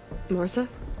ale. Martha?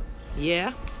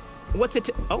 Yeah? What's it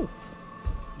to— oh,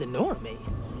 the Normie.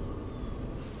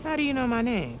 How do you know my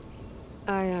name?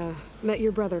 I, met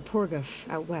your brother Porgov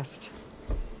out west.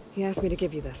 He asked me to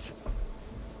give you this.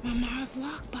 My ma's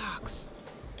lockbox.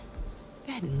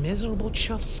 That miserable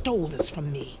chuff stole this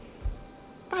from me.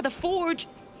 By the forge,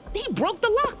 he broke the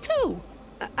lock too.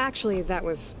 Actually, that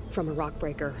was from a rock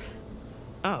breaker.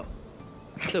 Oh,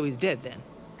 so he's dead then?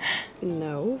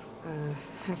 No.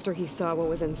 After he saw what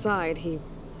was inside, he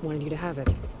wanted you to have it.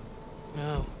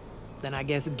 Oh, then I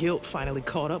guess guilt finally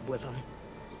caught up with him.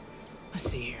 Let's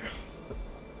see here.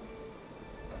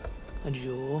 A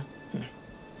jewel.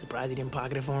 Surprised he didn't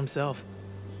pocket it for himself.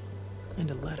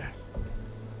 And a letter.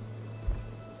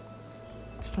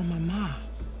 It's from my mom.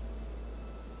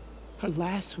 Her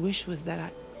last wish was that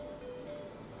I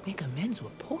make amends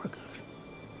with Porgov.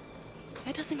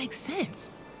 That doesn't make sense.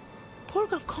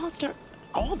 Porgov caused her,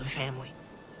 all the family,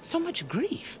 so much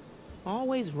grief.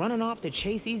 Always running off to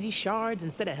chase easy shards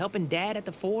instead of helping Dad at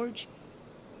the forge.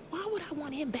 Why would I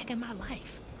want him back in my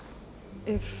life?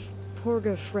 If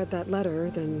Porgov read that letter,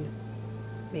 then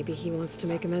maybe he wants to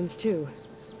make amends too.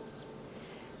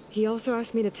 He also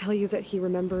asked me to tell you that he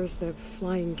remembers the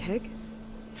flying keg.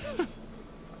 That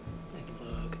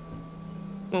bug.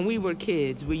 When we were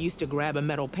kids, we used to grab a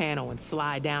metal panel and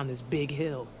slide down this big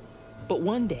hill. But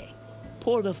one day,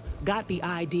 Porgov got the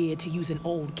idea to use an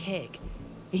old keg.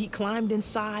 He climbed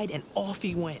inside and off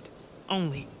he went.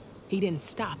 Only, he didn't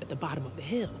stop at the bottom of the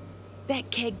hill.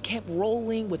 That keg kept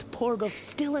rolling with Porgov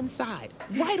still inside,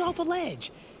 right off a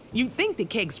ledge. You'd think the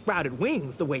keg sprouted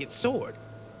wings the way it soared.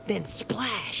 Then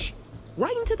splash,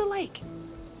 right into the lake.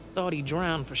 Thought he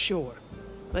drowned for sure.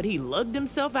 But he lugged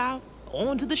himself out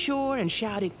onto the shore and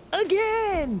shouted,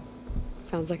 "Again!"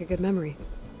 Sounds like a good memory.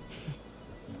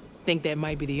 Think that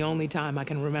might be the only time I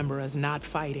can remember us not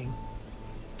fighting.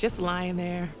 Just lying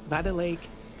there by the lake,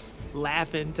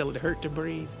 laughing till it hurt to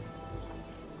breathe.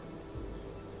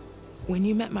 When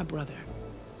you met my brother,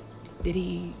 did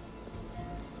he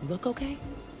look okay?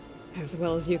 As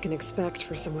well as you can expect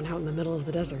for someone out in the middle of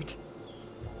the desert.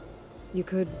 You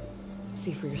could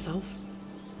see for yourself.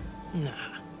 Nah.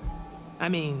 I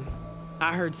mean,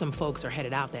 I heard some folks are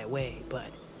headed out that way, but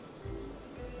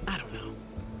I don't know.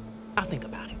 I'll think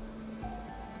about it.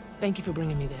 Thank you for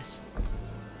bringing me this.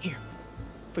 Here,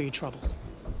 for your troubles.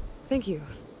 Thank you.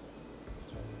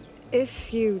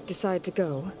 If you decide to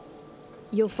go,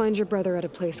 you'll find your brother at a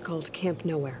place called Camp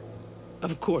Nowhere.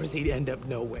 Of course he'd end up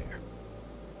nowhere.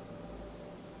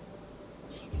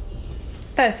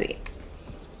 That was sweet.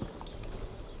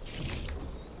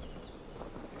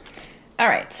 All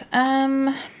right.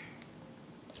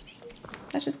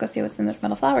 Let's just go see what's in this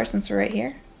metal flower since we're right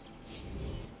here.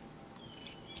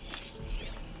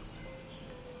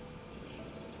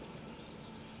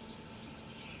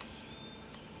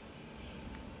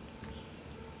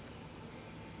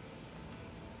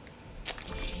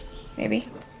 Maybe.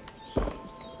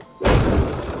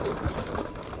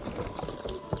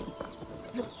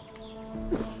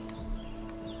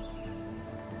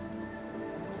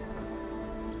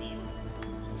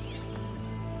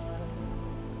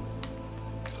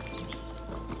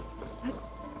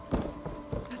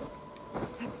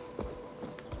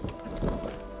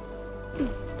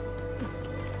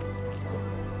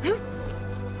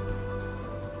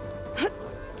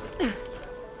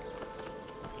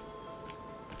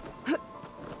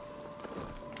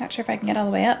 Not sure if I can get all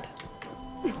the way up.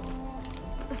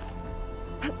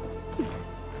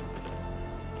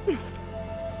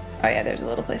 Oh yeah, there's a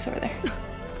little place over there.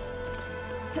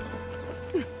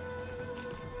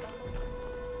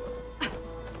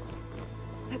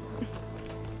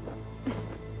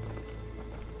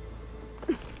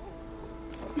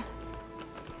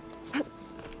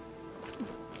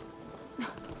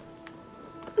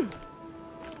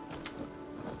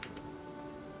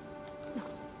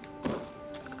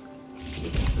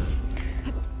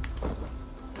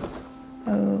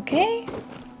 Okay.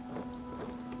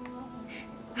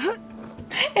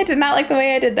 I did not like the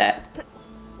way I did that.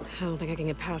 I don't think I can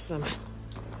get past them.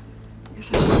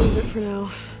 Guess I should leave it for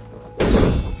now.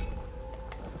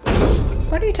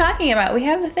 What are you talking about? We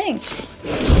have the thing.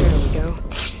 There we go.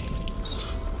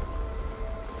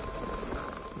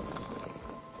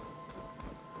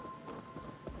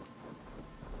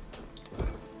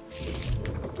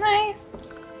 Nice.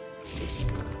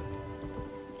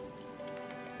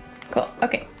 Cool.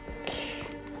 Okay.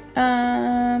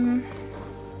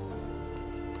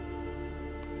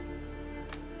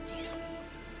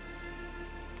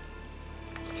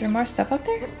 Is there more stuff up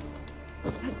there?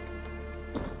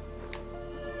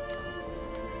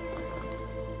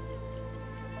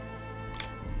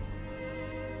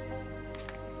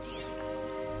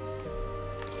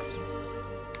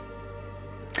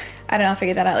 I don't know, I'll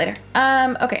figure that out later.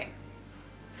 Okay.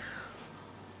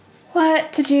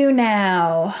 What to do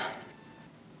now?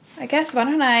 I guess, why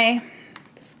don't I...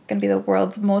 This is gonna be the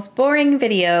world's most boring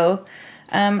video.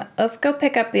 Let's go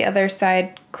pick up the other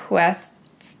side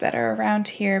quests that are around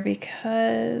here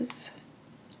because...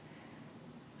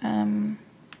 one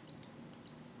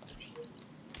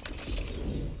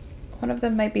of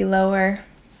them might be lower.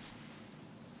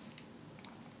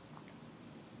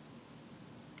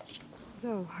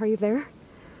 So, are you there?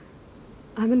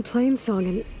 I'm in Plainsong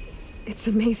and it's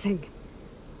amazing.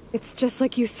 It's just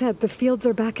like you said, the fields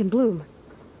are back in bloom.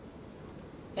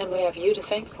 And we have you to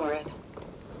thank for it.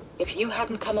 If you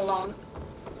hadn't come along,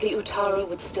 the Utaru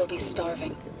would still be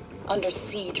starving, under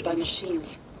siege by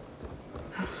machines.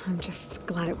 I'm just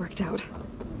glad it worked out.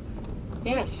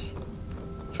 Yes.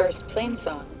 First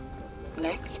Plainsong.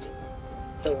 Next,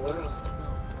 the world.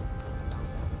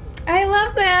 I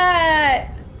love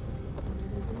that!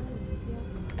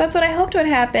 That's what I hoped would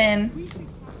happen.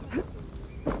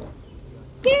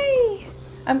 Yay!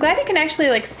 I'm glad you can actually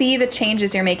like see the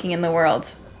changes you're making in the world.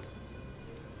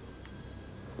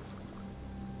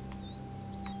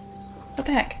 What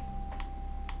the heck?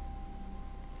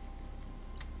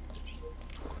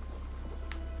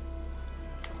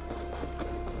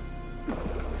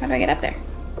 How do I get up there?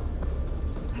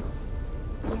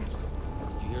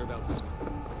 Did you hear about this?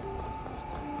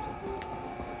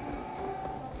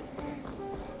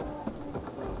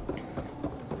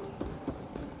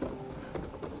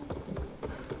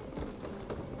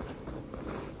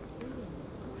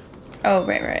 Oh,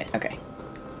 right. Okay.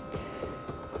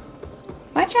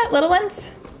 Watch out, little ones.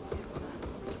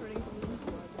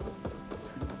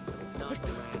 It's not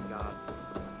the land god.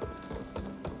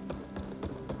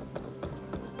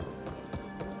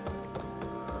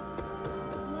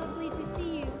 Lovely to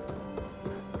see you.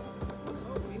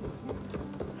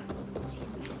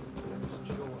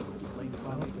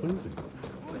 Pleasing.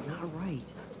 But not right.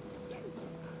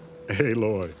 Hey,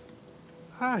 Lloyd.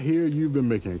 I hear you've been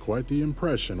making quite the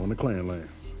impression on the clan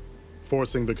lands.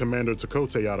 Forcing the Commander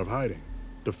Takote out of hiding.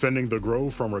 Defending the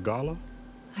grove from Regala.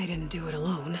 I didn't do it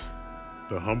alone.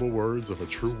 The humble words of a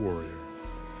true warrior.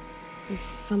 Is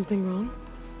something wrong?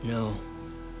 No.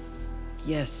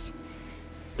 Yes.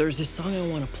 There's this song I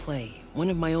want to play. One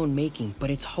of my own making,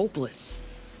 but it's hopeless.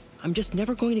 I'm just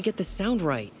never going to get the sound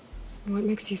right. What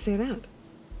makes you say that?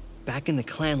 Back in the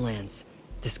Clanlands,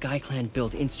 the Sky Clan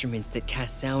built instruments that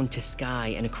cast sound to sky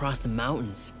and across the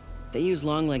mountains. They use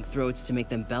long-leg throats to make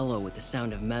them bellow with the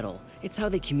sound of metal. It's how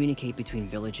they communicate between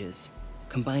villages.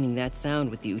 Combining that sound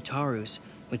with the Utarus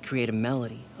would create a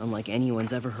melody unlike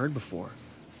anyone's ever heard before.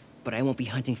 But I won't be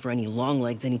hunting for any long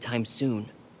legs anytime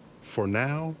soon. For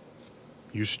now,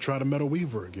 you should try the Metal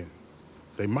Weaver again.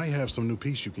 They might have some new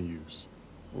piece you can use.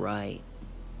 Right.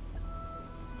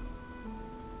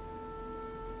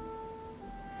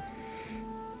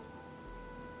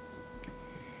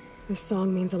 This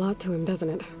song means a lot to him, doesn't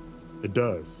it? It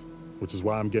does, which is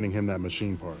why I'm getting him that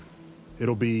machine part.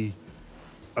 It'll be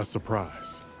a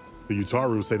surprise. The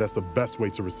Utaru say that's the best way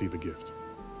to receive a gift.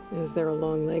 Is there a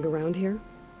long leg around here?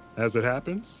 As it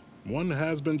happens, one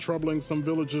has been troubling some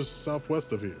villages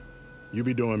southwest of here. You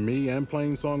be doing me and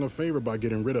Plainsong a favor by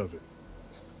getting rid of it.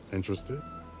 Interested?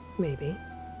 Maybe.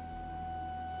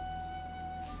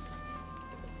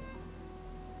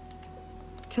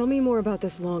 Tell me more about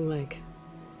this long leg.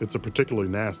 It's a particularly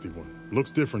nasty one.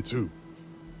 Looks different too.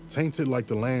 Tainted like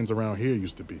the lands around here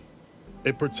used to be.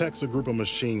 It protects a group of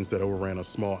machines that overran a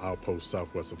small outpost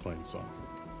southwest of Plainsong.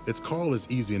 Its call is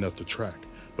easy enough to track,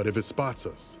 but if it spots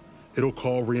us, it'll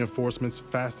call reinforcements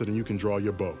faster than you can draw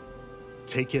your bow.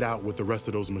 Take it out with the rest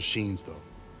of those machines though.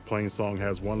 Plainsong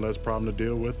has one less problem to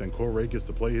deal with and Corey gets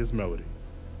to play his melody.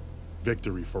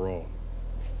 Victory for all.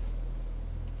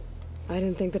 I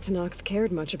didn't think the Tenakth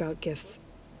cared much about gifts.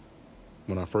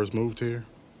 When I first moved here,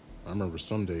 I remember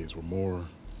some days were more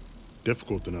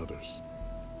difficult than others.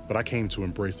 But I came to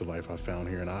embrace the life I found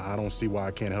here, and I don't see why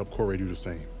I can't help Corey do the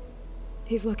same.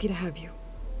 He's lucky to have you.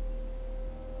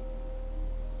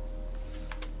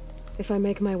 If I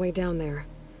make my way down there,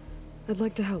 I'd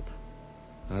like to help.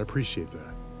 I appreciate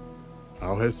that.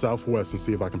 I'll head southwest and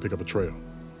see if I can pick up a trail.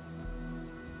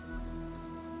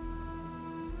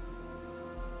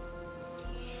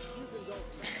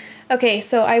 Okay,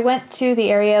 so I went to the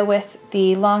area with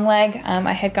the long leg.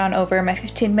 I had gone over my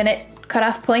 15-minute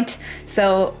cutoff point,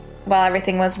 so while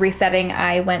everything was resetting,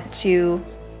 I went to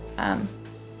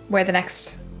where the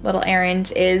next little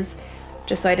errand is,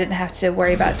 just so I didn't have to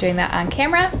worry about doing that on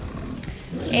camera.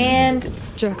 And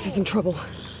Jaxx is in trouble.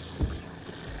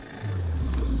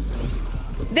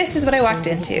 This is what I walked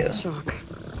into. Shock.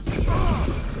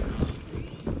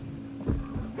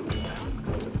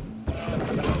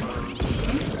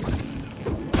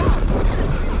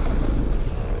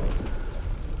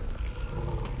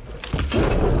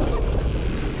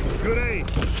 Good aim.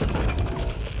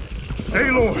 Hey,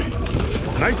 Lloyd.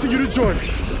 Nice of you to join me.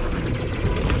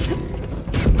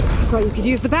 Thought you could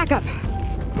use the backup.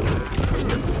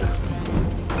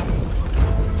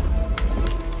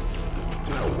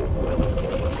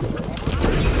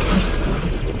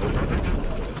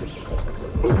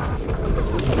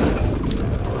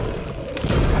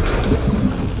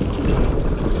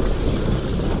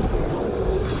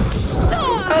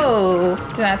 Oh,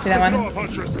 did not see that one.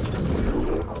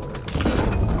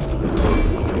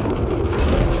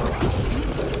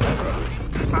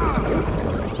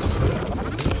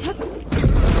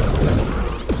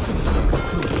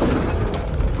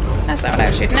 That's not what I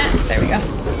was shooting at. There we go.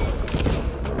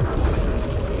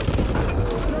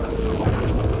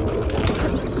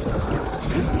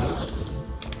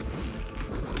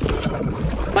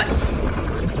 What?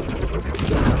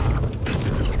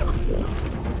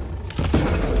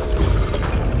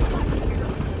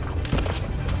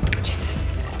 Jesus.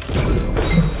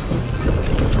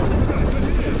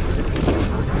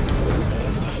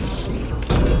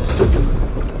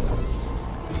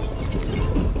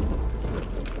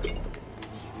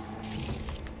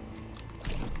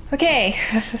 Okay.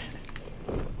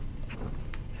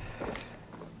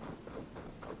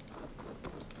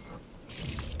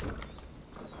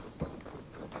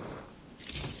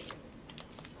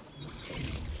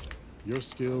 Your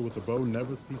skill with the bow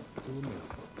never ceases to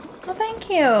amaze. Well,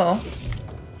 thank you.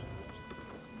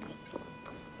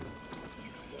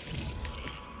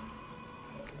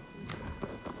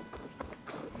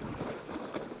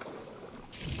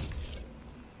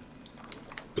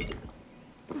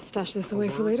 I'll stash this away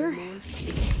for later.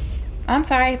 I'm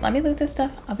sorry. Let me loot this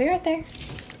stuff. I'll be right there.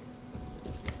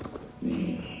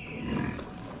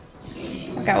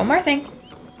 I've got one more thing.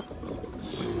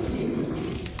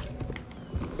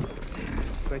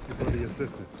 Thank you for the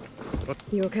assistance.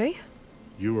 You okay?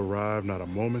 You arrived not a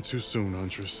moment too soon,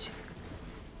 Huntress.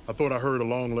 I thought I heard a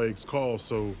Longlegs call,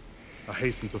 so I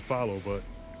hastened to follow, but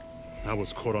I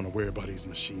was caught unaware by these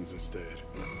machines instead.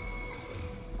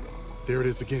 There it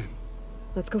is again.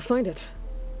 Let's go find it.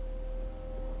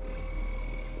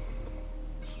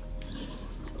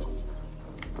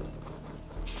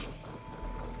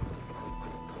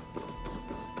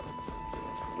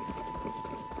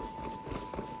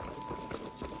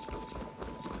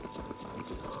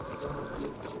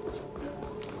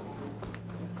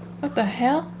 What the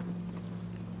hell?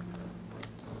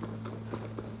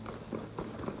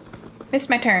 Missed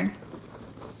my turn.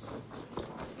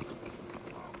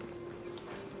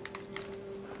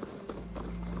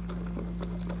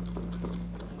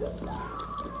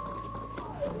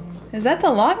 Is that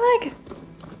the long leg?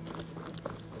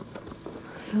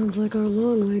 Sounds like our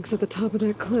long legs at the top of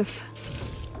that cliff.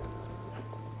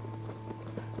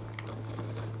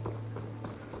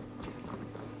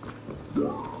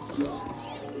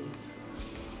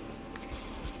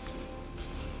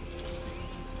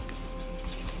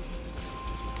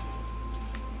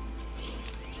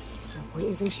 We're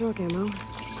using shock ammo.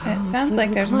 It sounds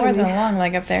like there's more than a long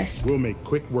leg up there. We'll make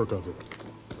quick work of it.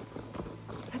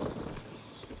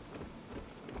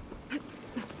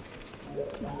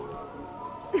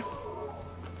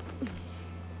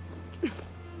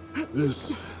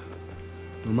 This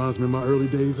reminds me of my early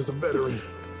days as a veteran.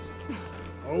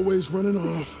 Always running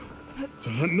off to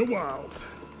hunt in the wilds.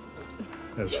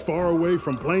 As far away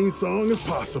from plain song as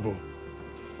possible.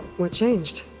 What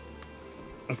changed?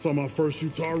 I saw my first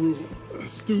Utaru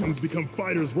students become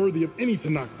fighters worthy of any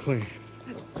Talanah clan.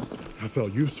 I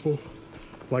felt useful,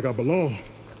 like I belonged.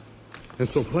 And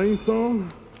so plain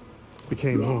song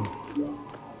became home.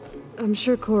 I'm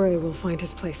sure Corey will find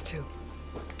his place too.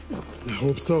 I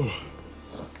hope so.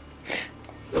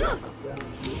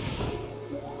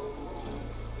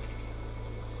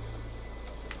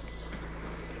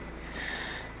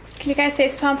 Can you guys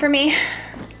facepalm for me? I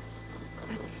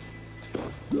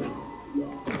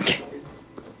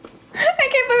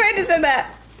can't believe I just said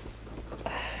that.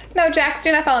 No, Jaxx,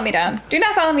 do not follow me down. Do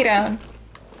not follow me down.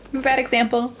 I'm a bad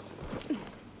example.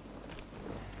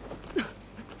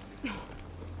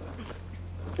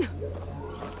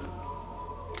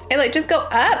 Hey, look, just go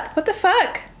up. What the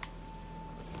fuck?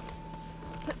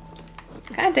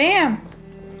 God damn.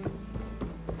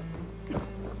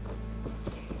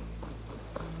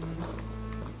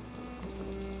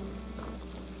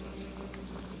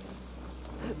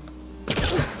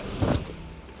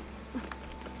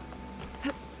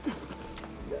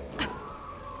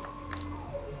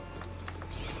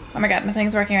 Oh my god,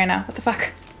 nothing's working right now. What the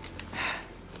fuck?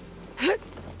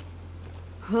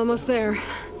 Almost there.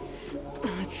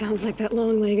 It sounds like that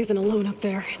long leg isn't alone up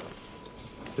there.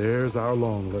 There's our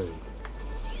long leg.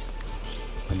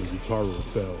 And the Utaru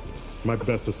fell. Might be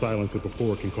best to silence it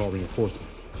before it can call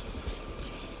reinforcements.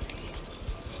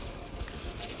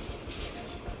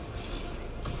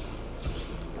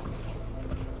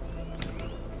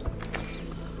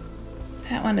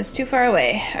 That one is too far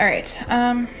away. Alright,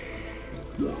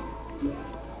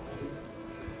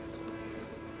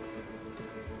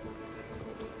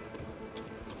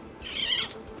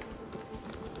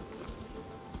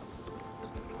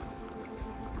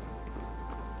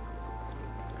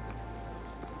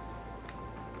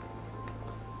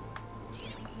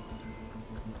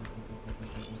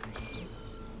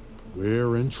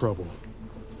 We're in trouble.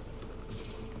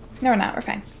 no, we're not. We're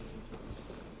fine.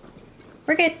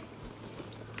 We're good.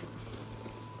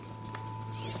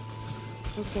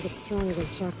 Looks like it's strong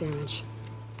against shock damage.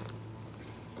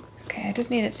 Okay, I just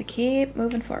need it to keep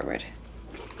moving forward.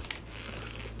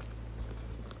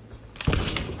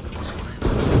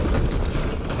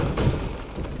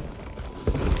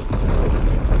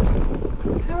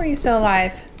 How are you still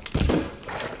alive?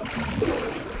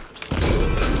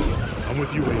 I'm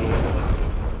with you,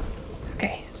 Aloy.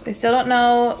 Okay, they still don't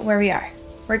know where we are.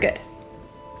 We're good.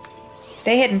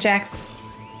 Stay hidden, Jaxx.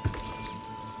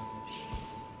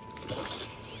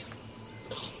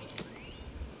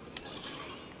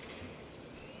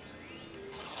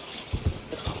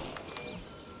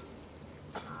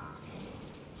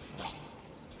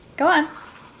 Go on.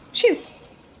 Shoot.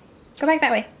 Go back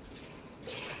that way.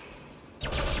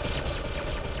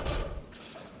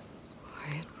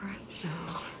 Quiet breaths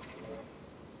now.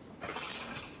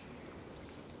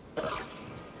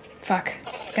 Fuck.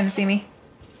 It's gonna see me.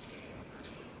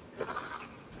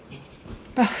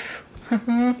 Oh.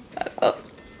 That was close.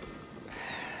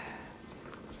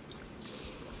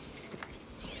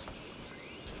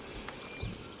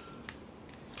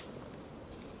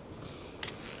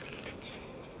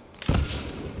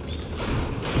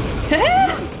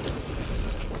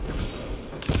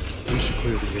 We should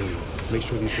clear the area. Make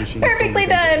sure these machines Perfectly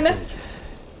done.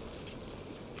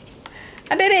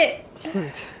 I did it.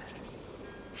 Right.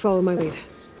 Follow my lead.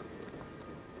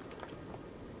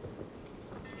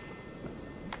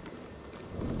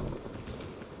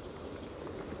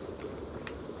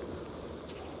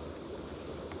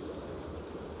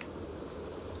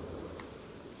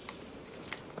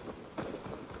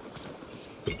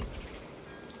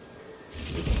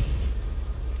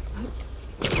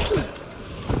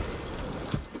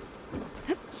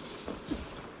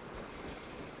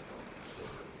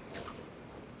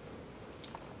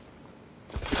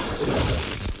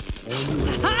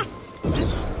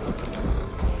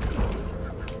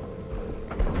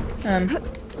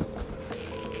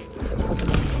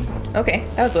 Okay,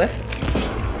 that was a whiff.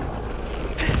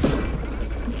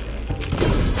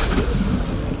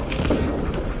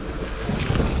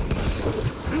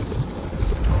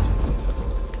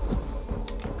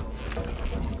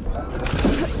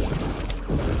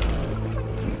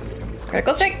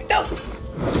 Critical strike, go!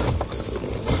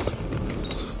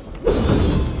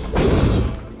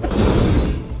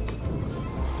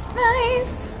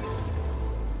 Nice!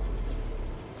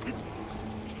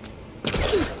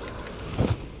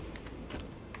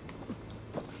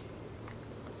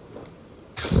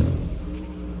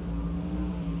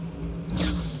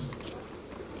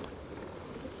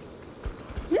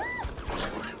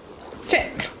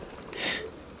 Shit.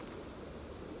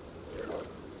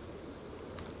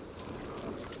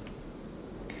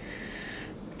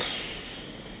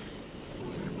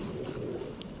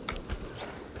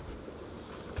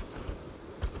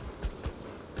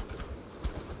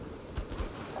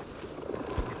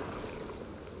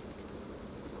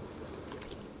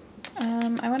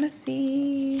 I want to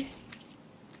see,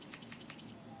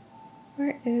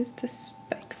 where is the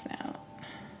spikes now?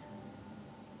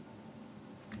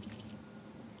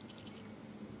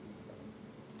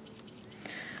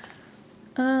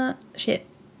 Shit.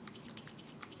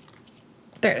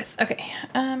 There it is. Okay.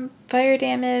 Fire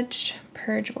damage,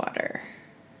 purge water.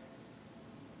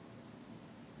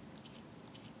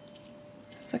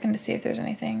 I was looking to see if there's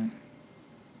anything.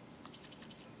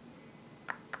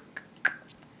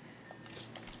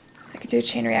 I could do a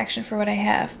chain reaction for what I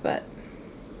have, but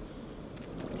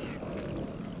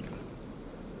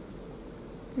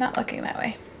not looking that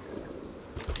way.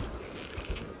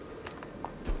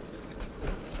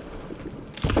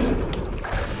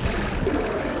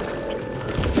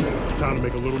 Time to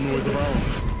make a little noise of our own.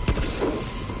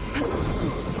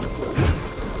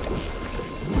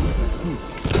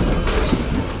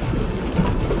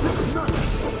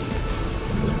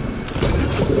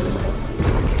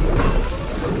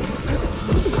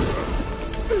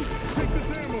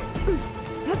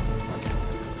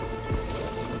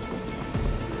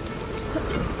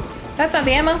 That's not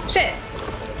the ammo. Shit.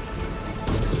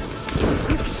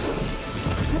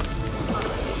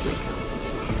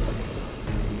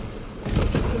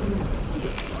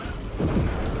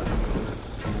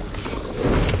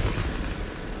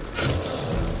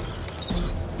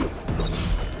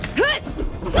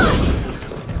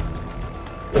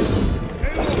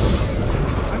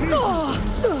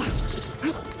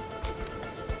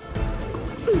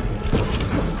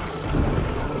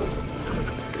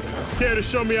 Care to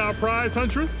show me our prize,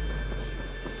 Huntress?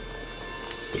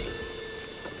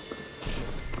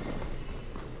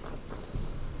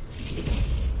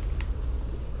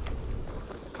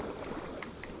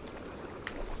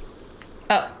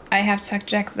 Oh, I have to tuck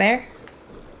Jaxx there?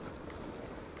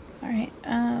 Alright,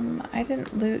 I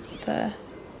didn't loot the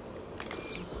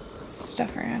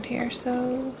stuff around here,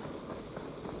 so...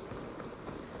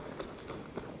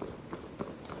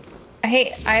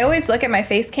 I always look at my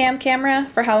face cam camera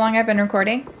for how long I've been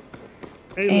recording.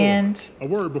 Hey, and a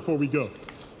word before we go.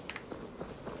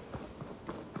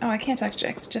 Oh, I can't talk to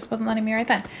Jaxx. It just wasn't letting me right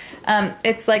then.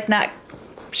 It's like not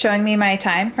showing me my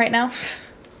time right now.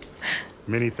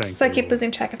 Many thanks. So I keep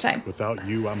losing track of time. Without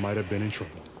you, I might have been in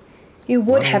trouble. You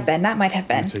would have been, not might have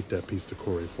been. Take that piece to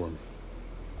Corey for me.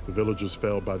 The villagers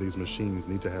felled by these machines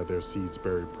need to have their seeds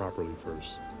buried properly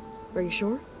first. Are you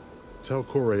sure? Tell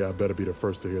Corey I better be the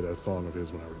first to hear that song of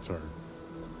his when I return.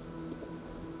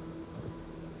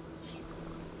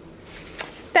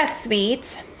 That's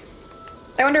sweet.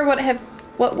 I wonder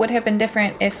what would have been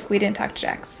different if we didn't talk to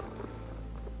Jaxx.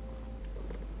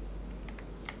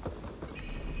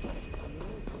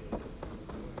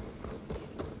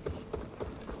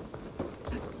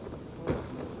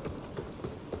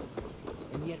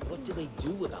 And yet, what do they do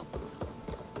without them?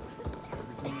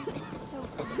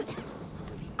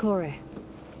 Corey.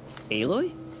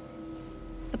 Aloy?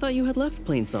 I thought you had left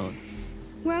Plainsong.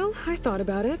 Well, I thought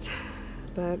about it,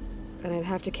 but then I'd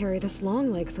have to carry this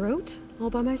long leg throat all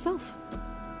by myself.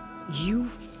 You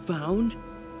found?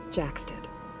 Jaxx did.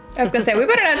 I was gonna say, we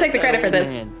better not take the credit for this.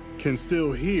 Man. Can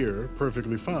still hear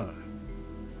perfectly fine.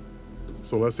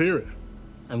 So let's hear it.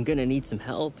 I'm gonna need some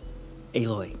help.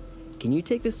 Aloy, can you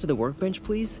take this to the workbench,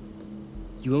 please?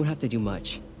 You won't have to do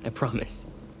much, I promise.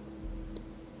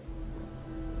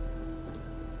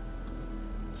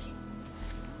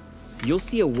 You'll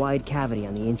see a wide cavity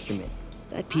on the instrument.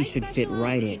 That piece should fit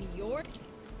right in.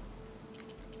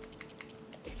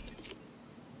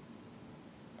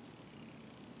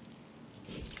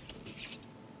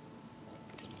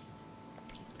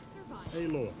 Hey,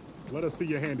 Laura, let us see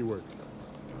your handiwork.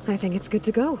 I think it's good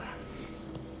to go.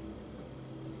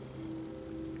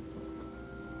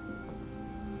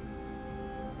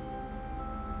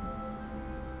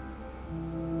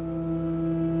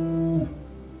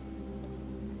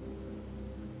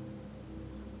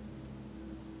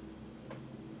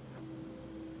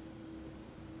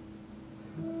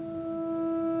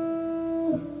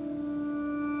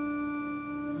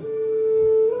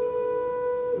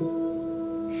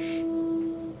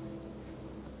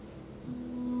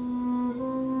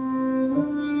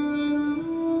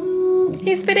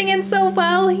 He's fitting in so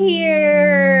well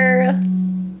here.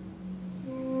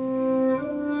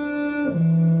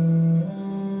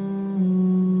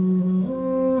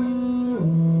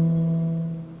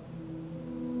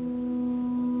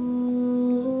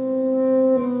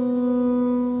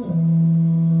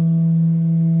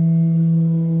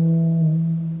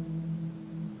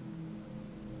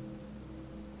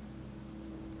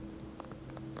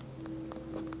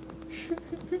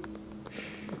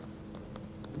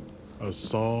 A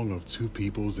song of two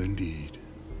peoples indeed.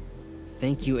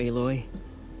 Thank you, Aloy.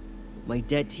 My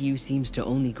debt to you seems to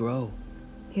only grow.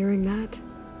 Hearing that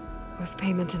was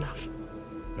payment enough.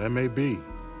 That may be,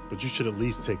 but you should at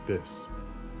least take this.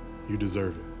 You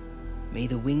deserve it. May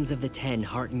the wings of the Ten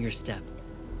hearten your step.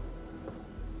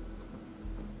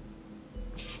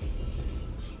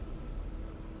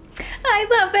 I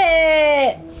love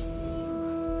it!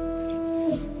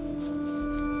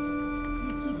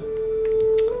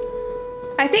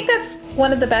 I think that's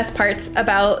one of the best parts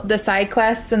about the side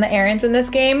quests and the errands in this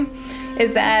game,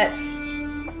 is that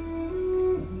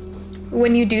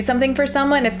when you do something for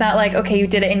someone, it's not like, okay, you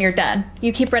did it and you're done.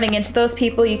 You keep running into those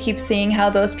people, you keep seeing how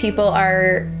those people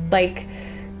are like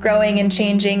growing and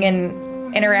changing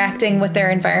and interacting with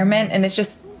their environment, and it's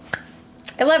just,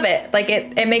 I love it. Like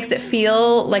it makes it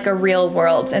feel like a real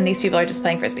world, and these people are just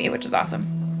playing Frisbee, which is awesome.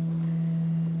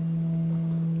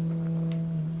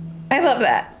 I love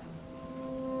that.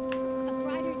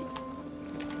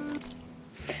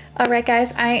 Alright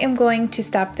guys, I am going to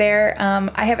stop there.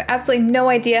 I have absolutely no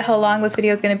idea how long this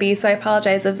video is going to be, so I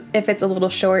apologize if it's a little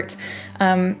short.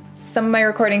 Some of my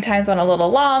recording times went a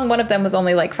little long. One of them was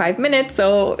only like 5 minutes,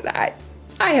 so I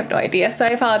have no idea. So I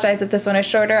apologize if this one is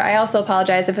shorter. I also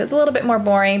apologize if it's a little bit more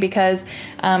boring, because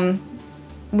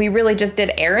we really just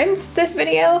did errands this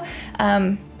video.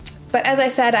 But as I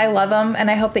said, I love them,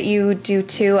 and I hope that you do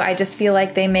too. I just feel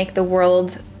like they make the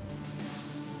world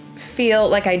feel,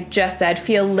 like I just said,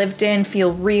 feel lived in,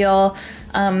 feel real.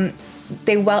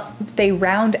 They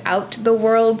round out the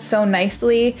world so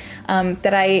nicely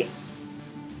that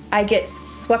I get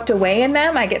swept away in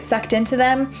them. I get sucked into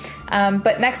them.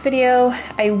 But next video,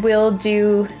 I will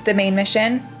do the main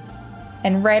mission.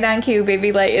 And right on cue,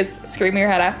 Baby Light is screaming her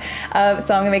head off.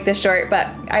 So I'm gonna make this short, but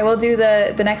I will do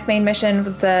the next main mission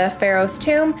with the Pharaoh's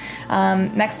Tomb.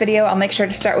 Next video, I'll make sure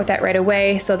to start with that right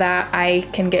away so that I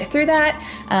can get through that.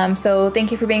 So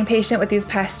thank you for being patient with these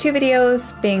past 2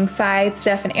 videos, being side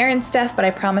stuff and errand stuff, but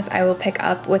I promise I will pick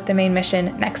up with the main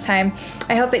mission next time.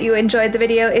 I hope that you enjoyed the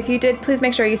video. If you did, please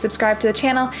make sure you subscribe to the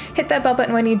channel, hit that bell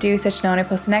button when you do so that you know when I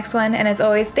post the next one. And as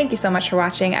always, thank you so much for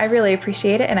watching. I really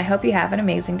appreciate it, and I hope you have an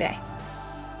amazing day.